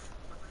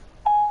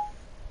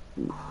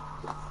 Oh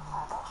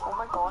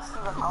my gosh,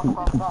 you went gobble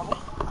gobble gobble.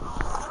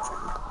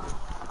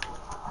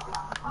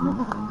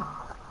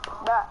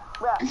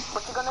 Bruh,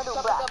 what you gonna do,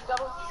 bruh?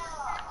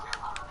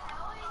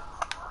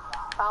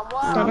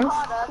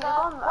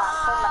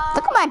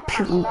 Look at my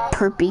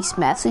per beast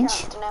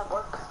message.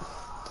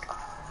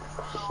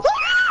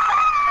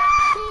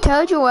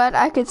 Tell you what,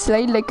 I could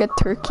slide like a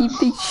turkey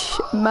fish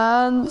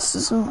man,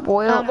 Susan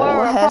Boyle,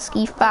 all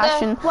husky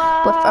fashion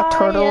with a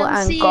turtle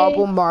and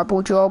gobble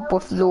marble job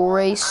with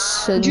Lori,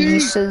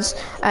 Sunuses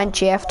and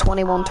Jeff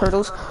 21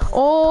 turtles.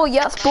 Oh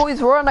yes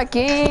boys, we're in a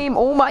game.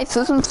 Oh my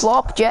Susan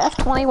flop, Jeff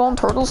 21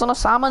 turtles and a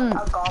salmon.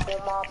 A gobble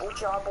marble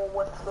jobble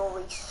with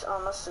Lori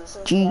on a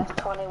Susan Jeff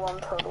 21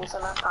 turtles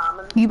and a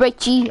salmon. You write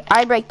G,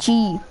 I write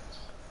G.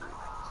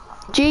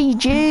 G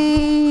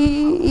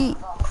G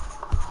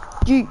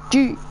G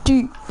G G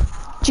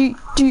G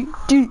G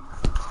G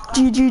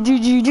G G G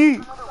G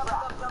G.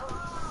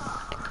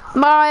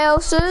 Mario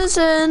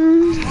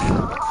Susan.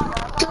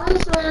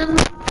 Susan.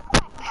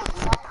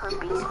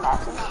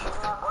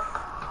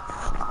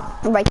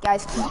 Right,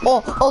 guys.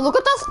 Oh, look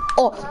at this.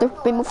 Oh, the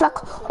rainbow flag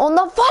on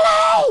the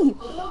volley.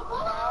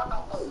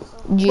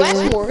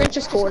 West Morgan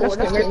just scored a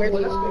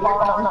screamer.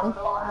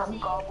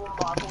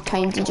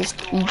 Trying to just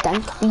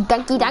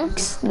dunky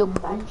dunks. Nope.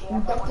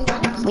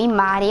 We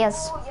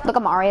Marius. Look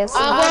at Marius.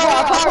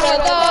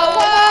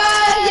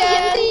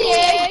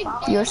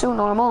 You're so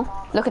normal.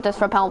 Look at this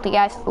for a penalty,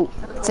 guys. Oh,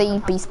 see,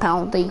 beast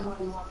penalty.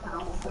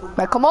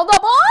 Right, come on, the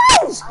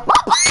boys!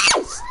 What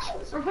boys?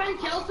 We're playing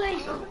Chelsea.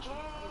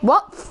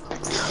 What?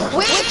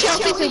 Wait,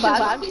 Chelsea's so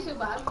bad.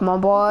 Come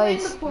on, Playing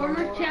boys. the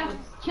former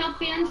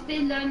champions,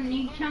 they the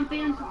new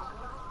champions.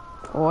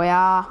 Oh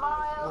yeah.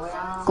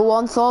 Go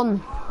on,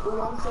 son.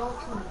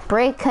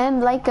 Break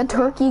him like a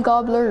turkey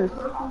gobbler.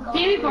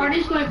 Jamie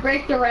Vardy's going to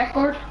break the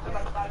record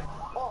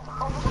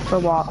For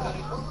what?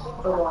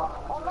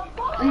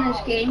 in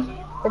this game.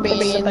 We're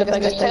being the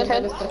biggest head.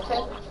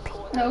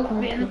 No, for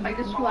being the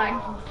biggest flag.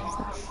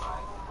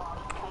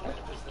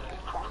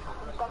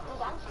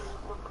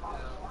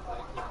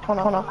 Hold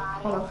on.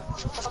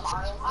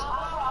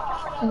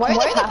 Why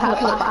did that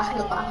happen?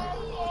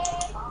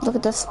 Look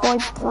at this boy.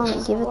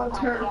 Give it.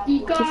 Turkey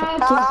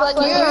gobbler.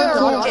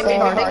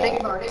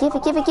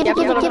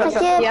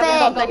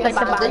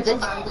 Give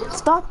it.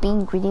 Stop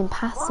being greedy and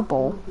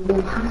passable.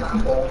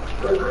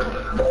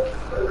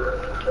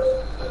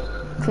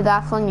 For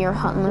that one, you're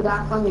hunting.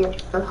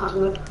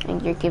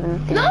 And you're giving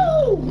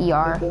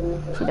ER.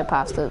 Should have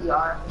passed it.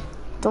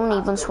 Don't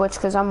even switch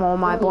because I'm all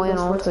my boy and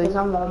all too.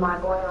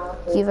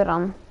 Give it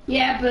on.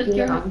 Yeah, but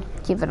you're...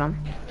 Give it on.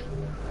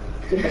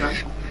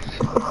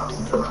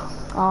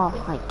 Oh,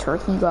 like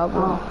turkey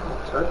gobbler.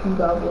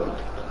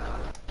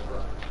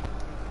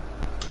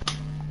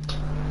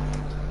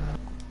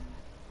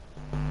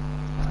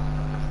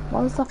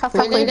 What was the fuck?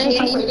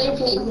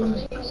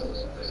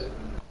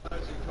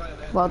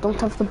 Well, don't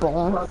touch the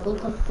ball.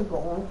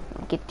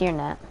 Get to your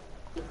net.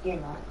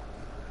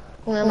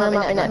 No. No.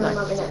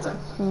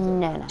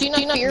 Do you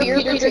not fear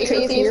Peter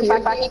Tracy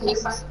back?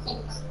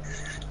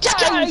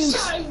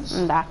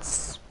 And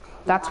that's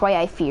why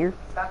I fear.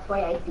 By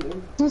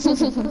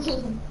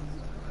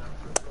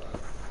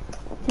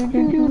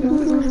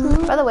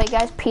the way,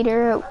 guys,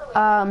 Peter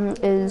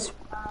is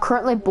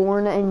currently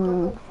born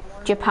in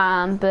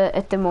Japan, but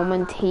at the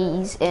moment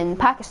he's in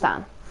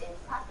Pakistan.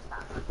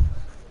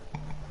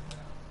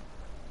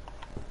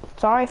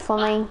 Sorry,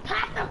 funny.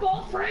 Pass the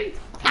ball free!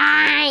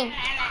 Aye.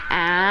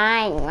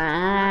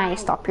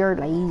 Stop your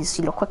lies.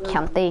 You look like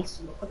Kante.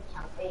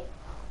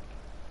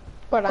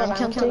 But I'm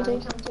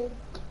counting.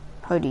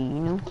 How do you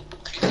know?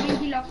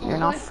 You're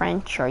not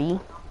French, are you?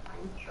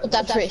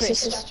 That's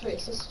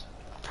racist.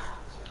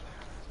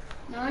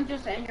 No, I'm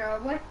just saying you're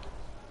ugly.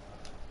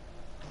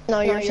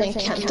 No, you're saying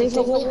counting.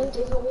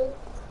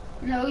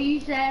 No, you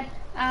said,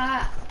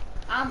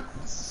 can't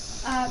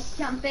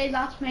say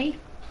that's me.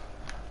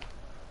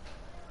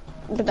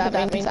 But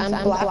that means I'm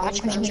black.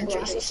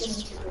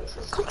 Racist.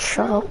 God,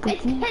 shut up.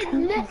 It's his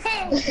name!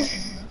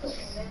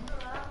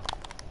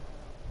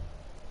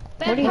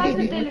 What do you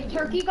do? Than a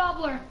turkey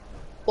gobbler.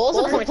 What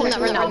was the point of that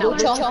Ronaldo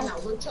chop?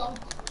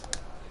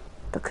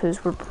 Because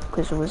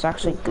it was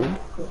actually good.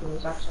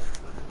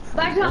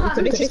 Back to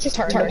Hunter. It's just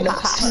turned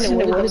past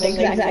and it was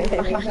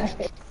exactly.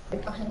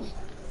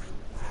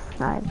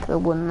 It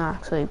wouldn't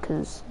actually,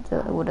 because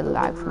it would have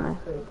lagged for me.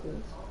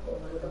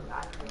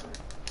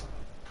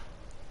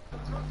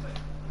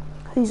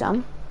 Who's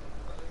on?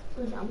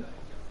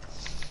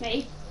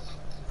 Me.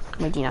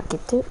 Would you not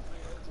get to?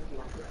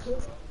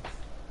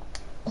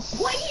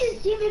 Why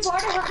is Jimmy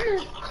Vardy hurting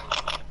us?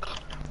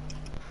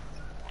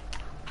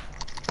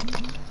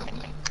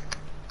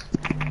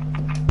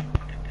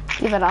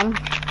 Give it on.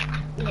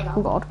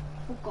 Oh god.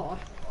 Oh god.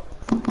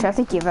 Try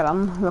to give it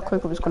on. Looked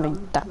like it was gonna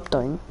dip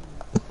down.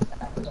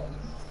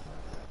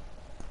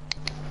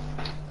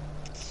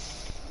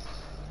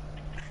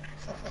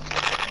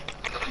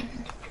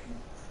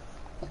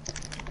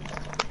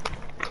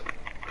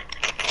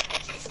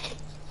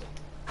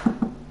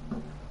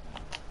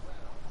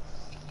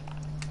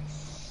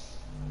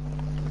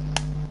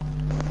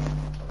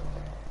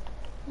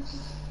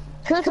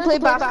 Who can play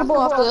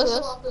basketball after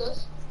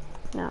this?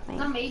 Not me.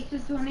 Not me,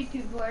 just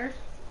 22 players.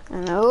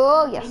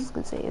 Oh, yes,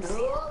 good save.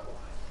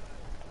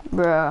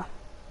 Bruh.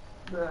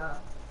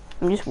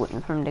 I'm just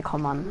waiting for him to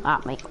come on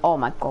at me. Oh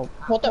my god.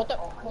 Hold up.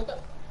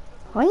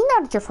 Why are you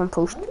not at your front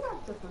post? What's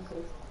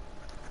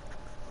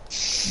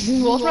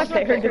my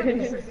player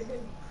doing?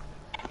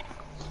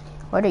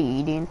 What are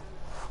you doing?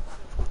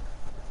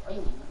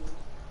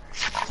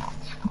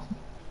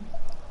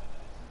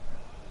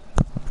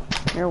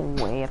 You're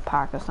way at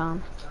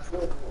Pakistan.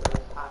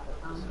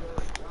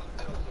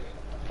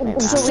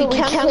 So we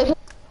can't.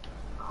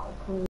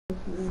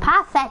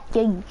 Pass that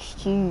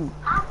against you.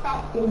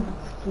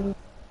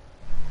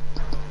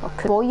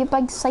 Okay. Boy, you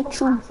big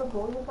sideshow.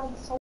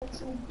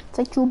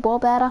 Sideshow ball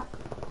better.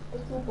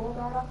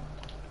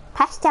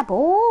 Pass the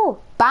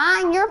ball.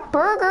 Bang your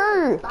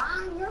burger.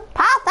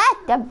 Pass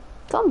that.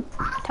 Some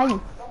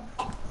time.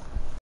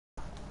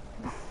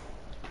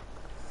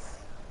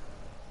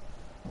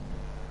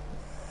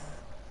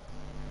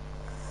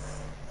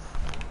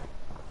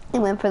 He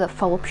went for the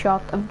Philip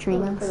shot of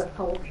dreams.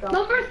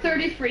 Number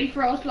 33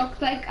 for us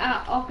looks like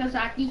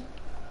Okazaki.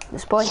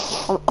 This boy.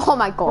 Oh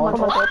my god.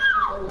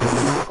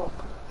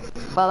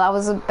 Well, that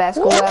was the best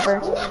goal ever.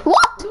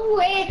 What? No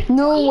way.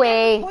 No He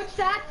way. Never touched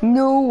that.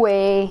 No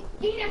way.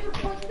 He never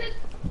touched it.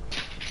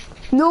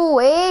 No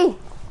way.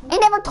 He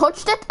never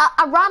touched it.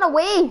 I ran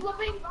away.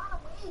 Flipping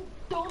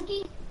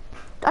donkey.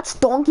 That's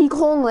Donkey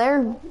Kong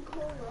there.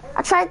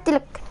 I tried to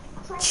like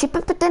chip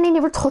it, but then he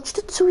never touched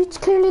it, so it's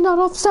clearly not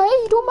offside.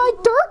 Oh my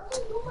dirt!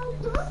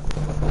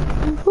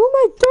 Oh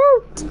my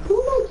dirt!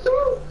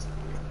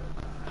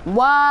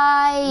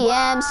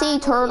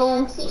 YMC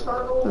turtle.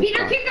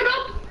 Peter, kick it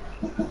up.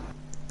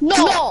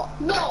 No!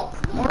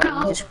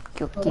 Just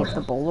gave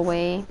the ball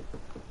away.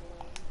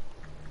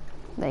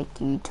 Like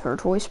you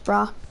tortoise,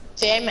 brah.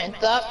 See, I meant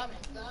that.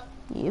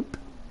 Yep.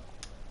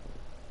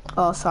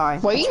 Oh, sorry.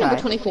 Why are you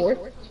That's number right.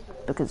 24?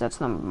 Because that's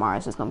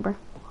Maris's number.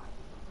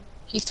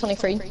 He's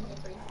 23.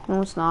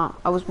 No, it's not.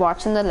 I was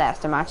watching the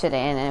Leicester match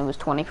today and it was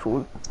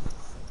 24.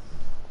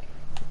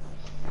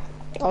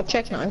 I'll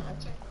check now.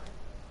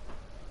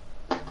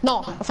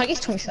 No, I think he's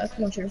 26.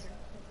 I'm not sure.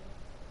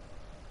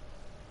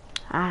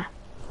 Ah,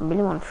 I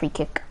really want a free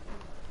kick.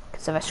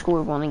 Because if I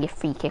score one, I get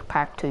free kick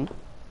pack 2.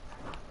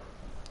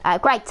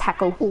 Great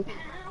tackle. Ooh.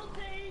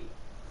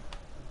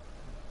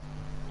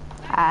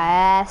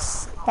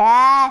 Yes,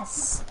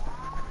 yes.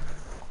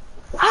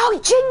 Oh,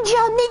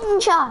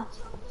 Ninja.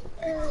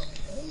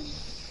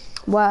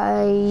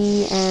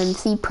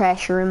 YMC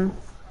pressure him.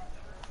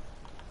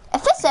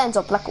 If this ends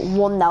up like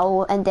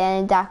 1-0 and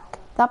then that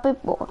be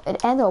well,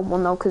 it ended up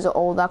 1-0 because of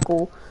all that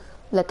goal.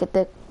 Like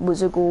it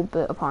was a goal,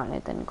 but apparently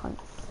it didn't count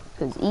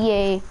because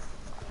EA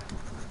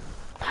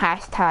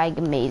hashtag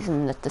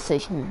amazing that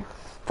decision.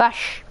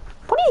 Fish,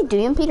 what are you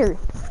doing, Peter?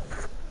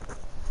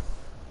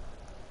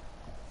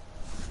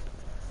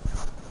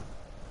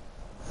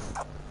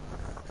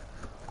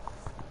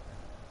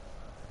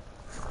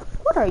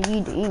 What are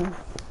you doing?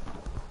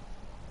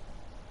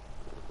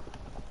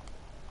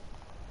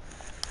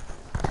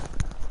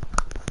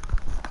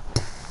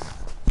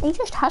 He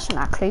just hasn't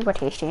a clue what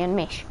he's doing,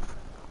 mate.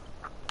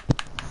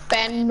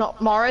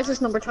 Morris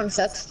is number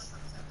 26.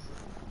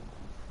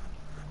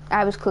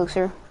 I was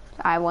closer.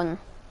 I won.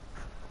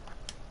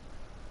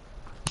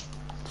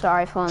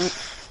 Sorry, Flynn.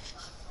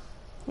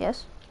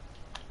 Yes?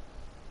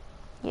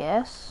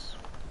 Yes?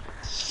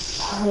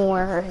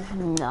 Or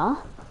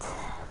not?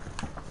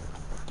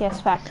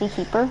 Yes, factory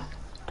keeper.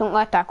 Don't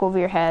let that go over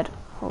your head.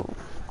 Oh.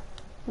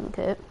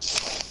 Okay.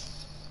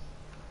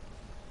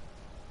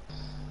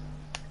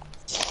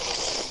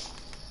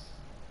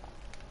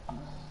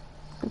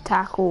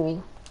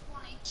 Tackle.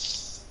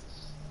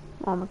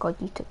 Oh my god,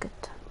 you took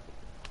it.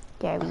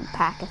 Gary,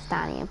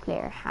 Pakistani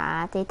player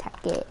had to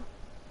take it.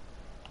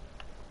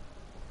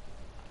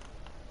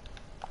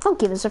 Oh,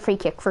 give us a free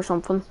kick for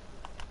something.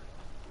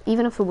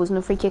 Even if it wasn't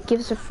a free kick, give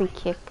us a free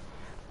kick.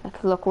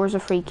 Like, look, where's a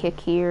free kick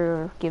here?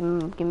 Or give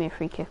me a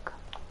free kick.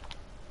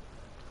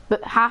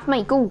 But half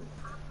might go.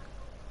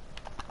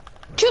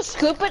 Just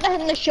scoop it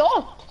in the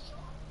shot.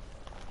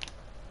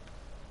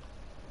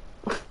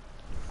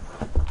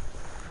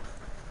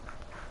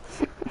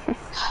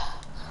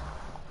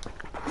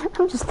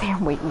 I'm just there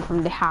waiting for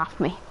him to half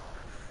me.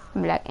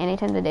 I'm like,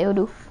 anything today will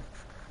do.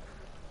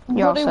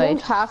 You're But I offside.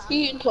 won't have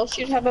you until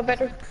you'd have a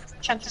better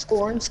chance of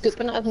scoring,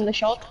 scooping it in the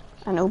shot.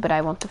 I know, but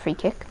I want the free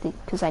kick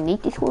because I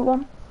need to score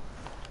one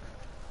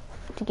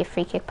to get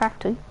free kick back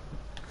too.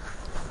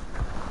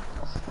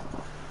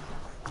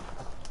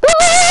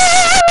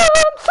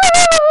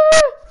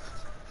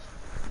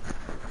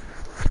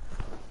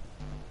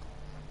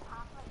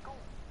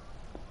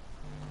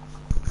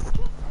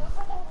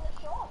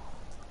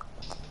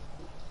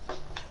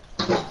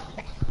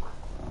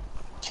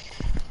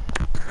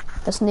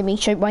 Listen to me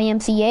shout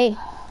YMCA.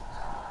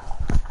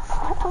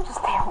 I'm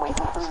just there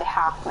waiting for him to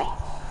half me.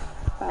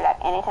 I'm like,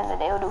 anything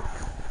today will do.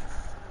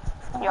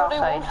 You're But I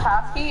won't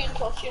offside. have you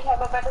until you'd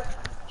have a better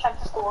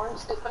chance of scoring,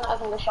 scooping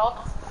it in the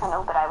shot. I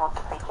know, but I want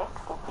the free kick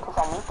because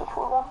I need to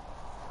score one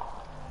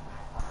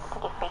to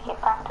get free kick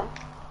back too.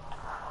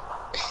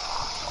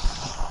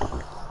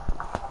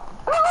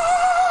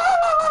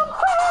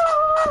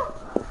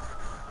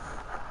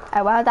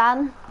 Well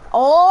done.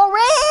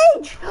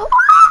 Orange! Oh,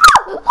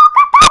 look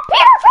at that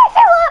Peter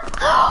Philip!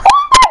 Oh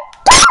my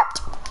god!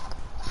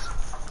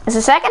 Is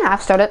the second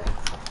half started?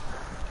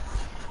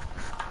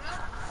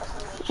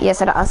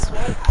 Yes, it does.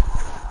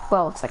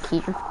 Well, it's like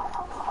here.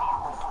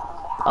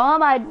 Oh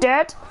my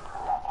dirt!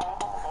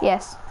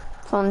 Yes,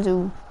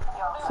 Fonzu,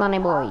 funny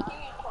boy.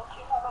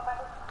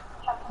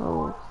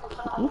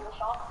 Okay.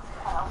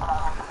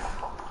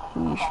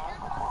 Yeesh.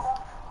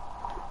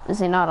 Is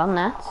he not on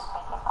that?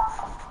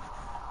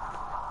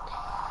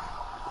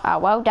 Ah,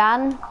 well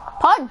done.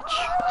 Punch!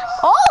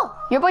 Oh!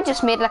 Your boy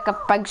just made like a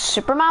big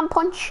Superman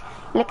punch.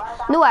 Like,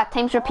 no, at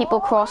times where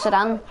people cross it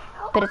in,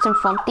 but it's in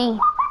front of you.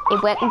 He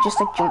went and just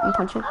like jump and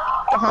punch it.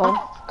 Oh,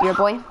 your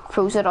boy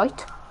throws it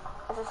out.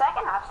 As the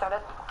second half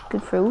started.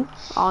 Good throw.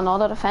 Oh no,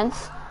 the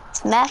defense.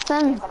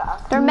 Messing.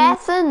 They're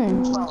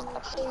messing.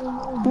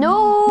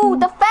 No,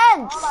 defense!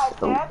 defense!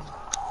 Oh.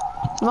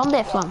 Run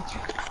this one.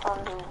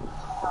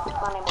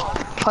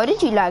 How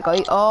did you lag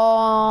out?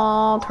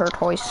 Oh,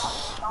 tortoise.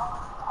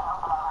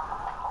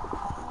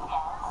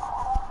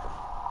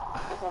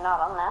 Is it not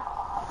on there?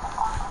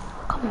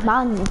 Come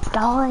on,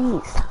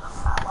 guys.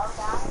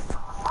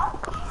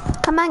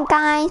 Come on,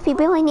 guys. We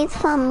really need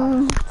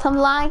some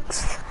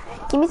likes.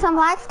 Give me some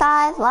likes,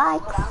 guys.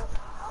 Likes.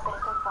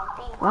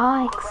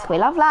 Likes. We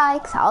love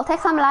likes. I'll take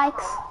some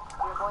likes.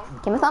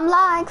 Give me some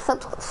likes.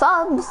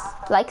 Subs.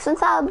 Likes and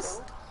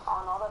subs.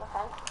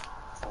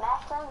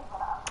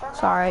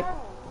 Sorry.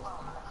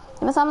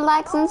 Give me some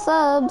likes and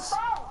subs.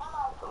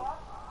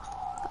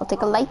 I'll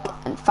take a like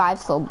and 5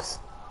 subs.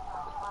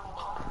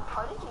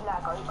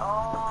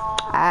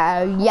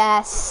 Oh,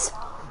 yes.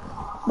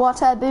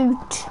 What a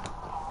boot.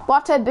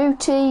 What a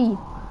booty.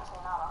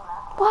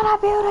 What a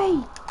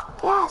beauty.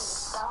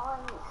 Yes.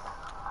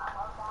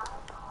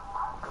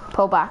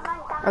 Pull back.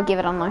 Or give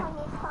it on now.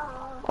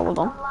 Oh, hold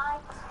on.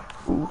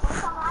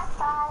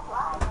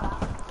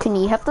 Can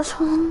you hit this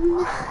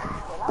one?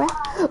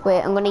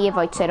 Wait, I'm going to give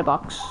outside a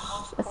box.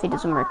 If it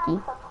isn't murky.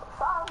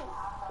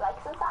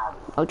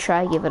 I'll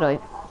try give it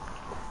out.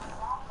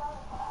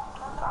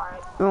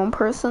 Wrong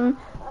person.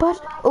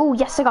 But, oh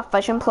yes, I got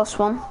vision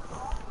 +1.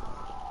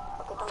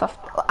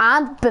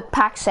 And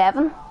pack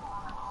 7.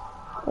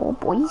 Oh,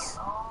 boys.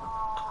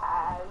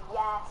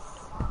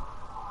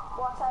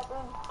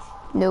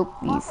 Nope,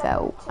 you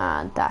fell.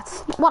 And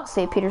that's... What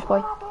say, Peter's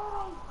boy?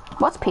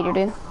 What's Peter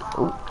doing?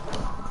 Oh.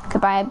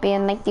 Could I be a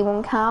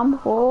 91 cam?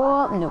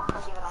 Oh, nope.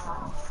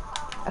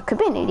 It could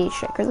be an 88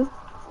 striker though.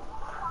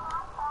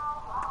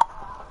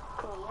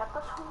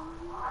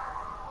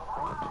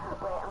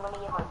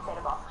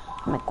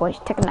 Oh my god, he's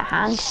taking the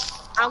hand.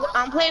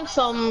 I'm playing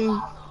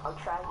some.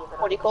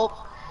 What do you call it?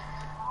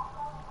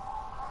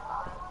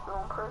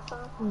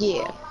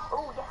 Yeah.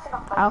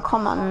 I'll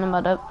come on in a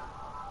minute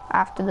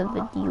after the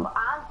video.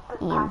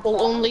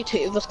 Well, only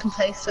 2 of us can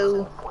play,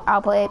 so.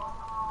 I'll play it.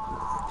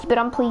 Keep it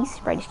on, please.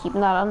 Right, just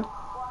keeping that on.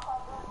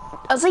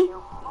 Is he?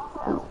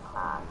 Ooh.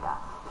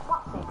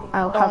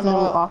 I'll have no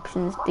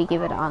options to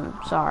give it on.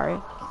 Sorry.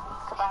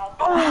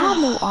 I have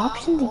no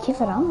option to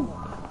give it on.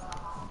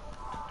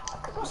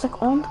 It's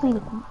like on to me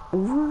like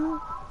over.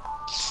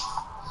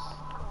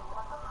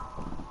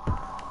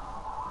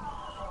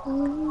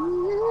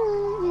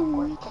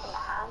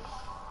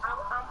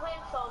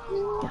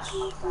 Yes.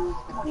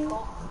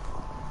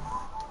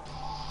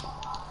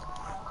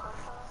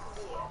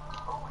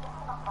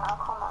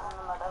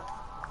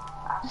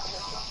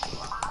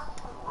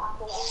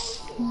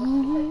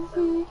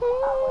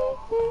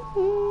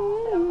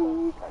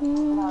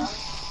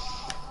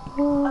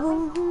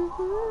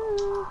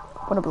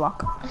 What a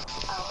block.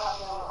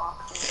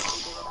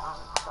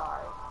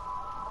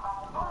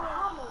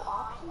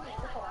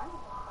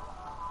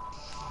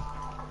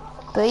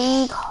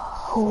 Big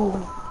hole.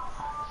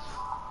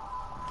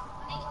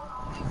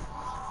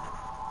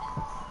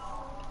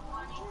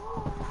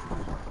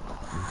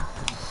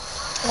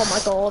 Oh my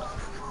god.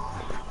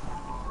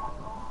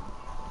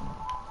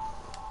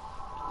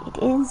 It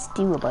is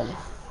doable.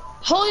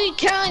 How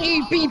can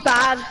you be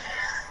bad?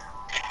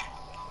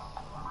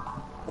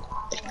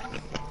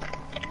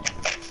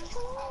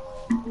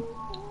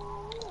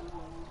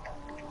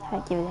 I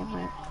give it a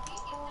minute.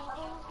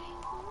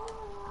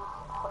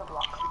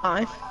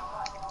 Aye.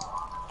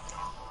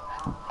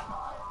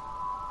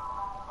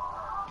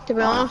 To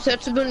be honest,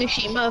 Setsubu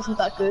Nishima isn't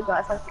that good,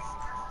 I think.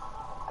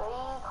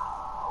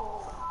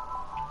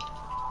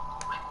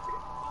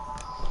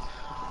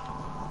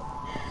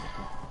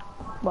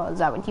 What, is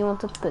that what you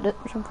wanted to put it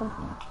or something?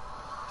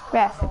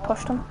 Yes, I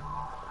pushed him.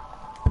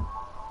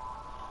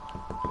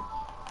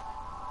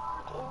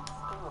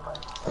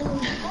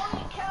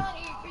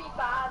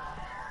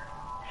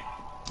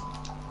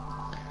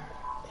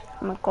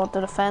 Oh my god,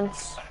 the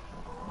defense.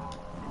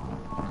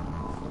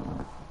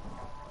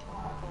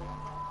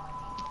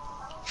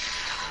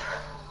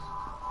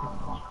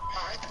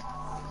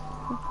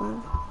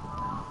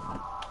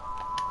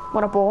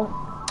 What a ball.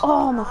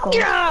 Oh my god.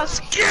 Yes!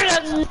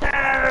 Get in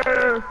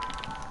there!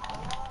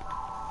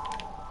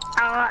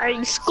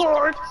 I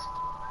scored!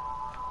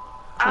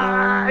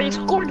 I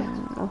scored!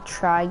 I'll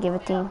try, give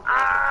it to him.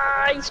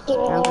 I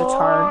scored! It's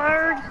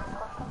hard.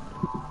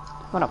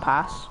 What a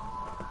pass.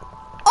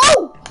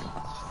 Oh!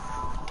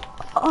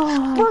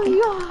 Oh,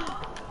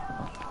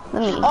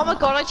 let me Oh my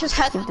god, I just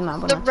hit give the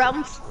man the bonus.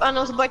 rim and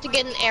I was about to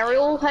get an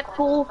aerial hit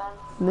goal.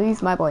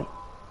 Move, my boy. Do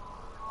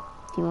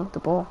you want the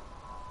ball?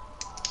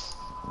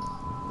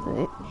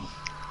 Wait.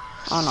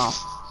 Oh no.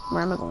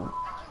 Where am I going?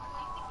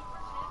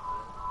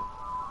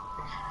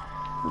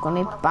 I'm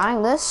gonna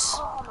bang this.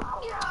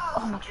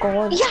 Oh my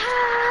god.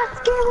 Yes!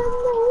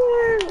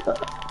 Get in there!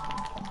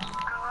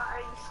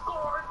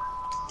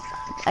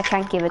 I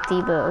can't give it to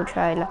you, but I'll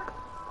try. Look.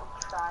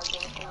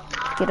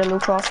 Get a low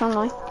cross on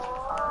now.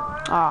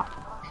 Ah.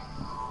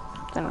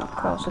 Then I'll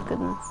cross it good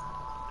enough.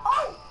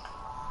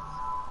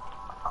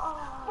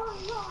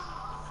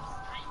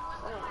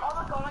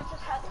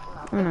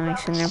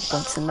 Nice, and they're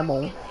bouncing the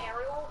ball.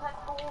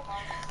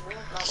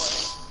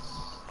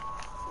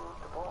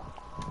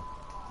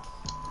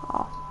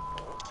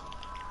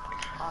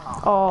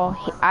 Oh,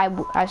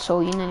 I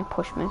saw you and then he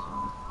pushed me.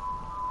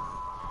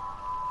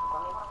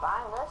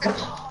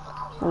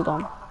 Hold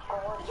on.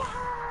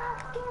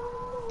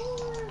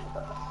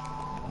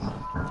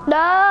 No!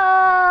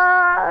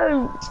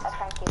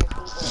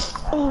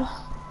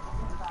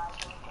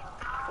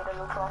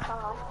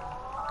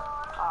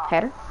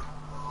 Header.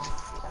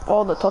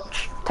 Oh, the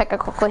touch. Take it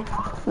quickly.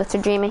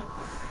 Mr. Jamie.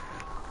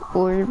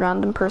 Or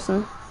random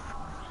person.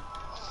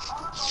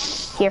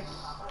 Here.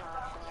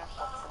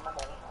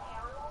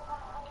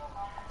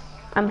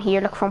 I'm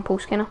here, look from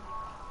post, kinda.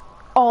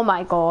 Oh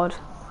my god.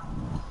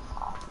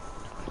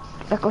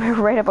 Look, we're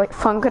right about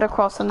flung it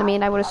across on the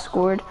main, I would have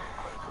scored.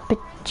 But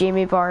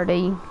Jamie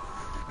Vardy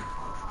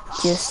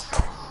just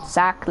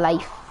sacked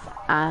life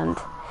and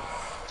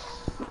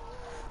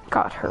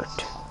got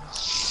hurt.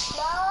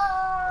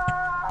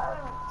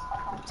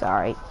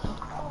 Sorry.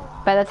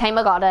 By the time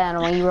I got it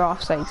anyway, you were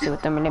offside, so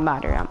it didn't really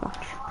matter that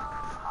much.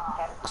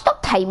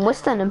 Stop time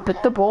wasting and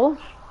put the ball.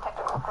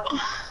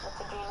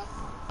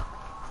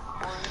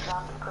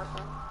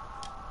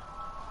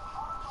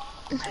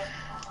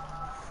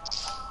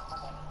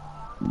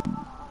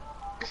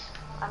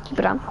 Keep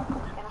it on.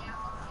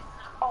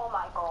 Oh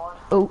my god.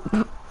 Oh.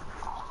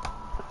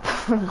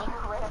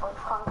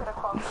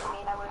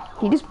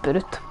 He just put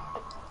it.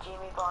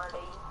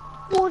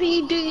 What are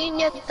you doing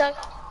yet?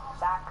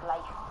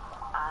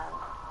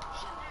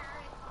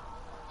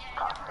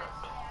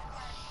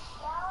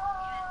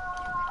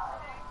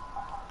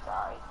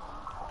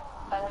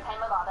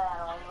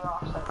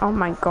 Oh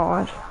my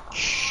god.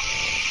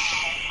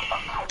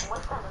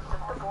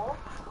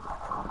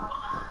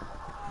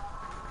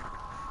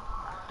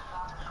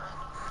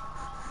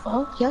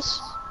 Oh,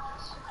 yes.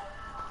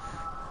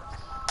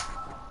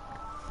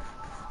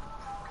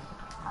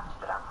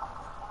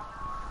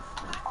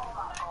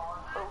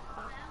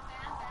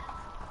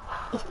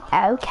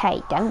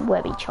 Okay, don't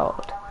worry,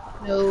 child.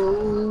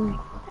 No.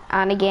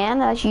 And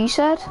again, as you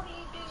said,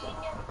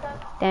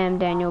 damn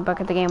Daniel,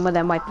 back at the game with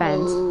them white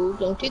fans. No,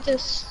 don't do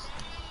this.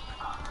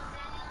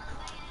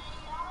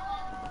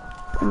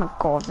 Oh my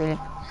god, really?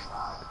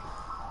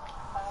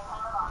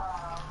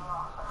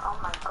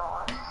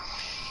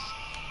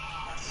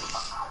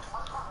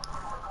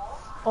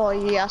 Oh,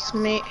 yes,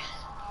 mate.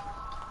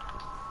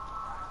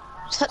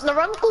 Just hitting the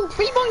run, go,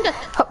 rebound it.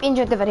 Hope you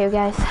enjoyed the video,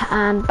 guys,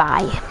 and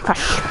bye.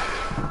 Fresh.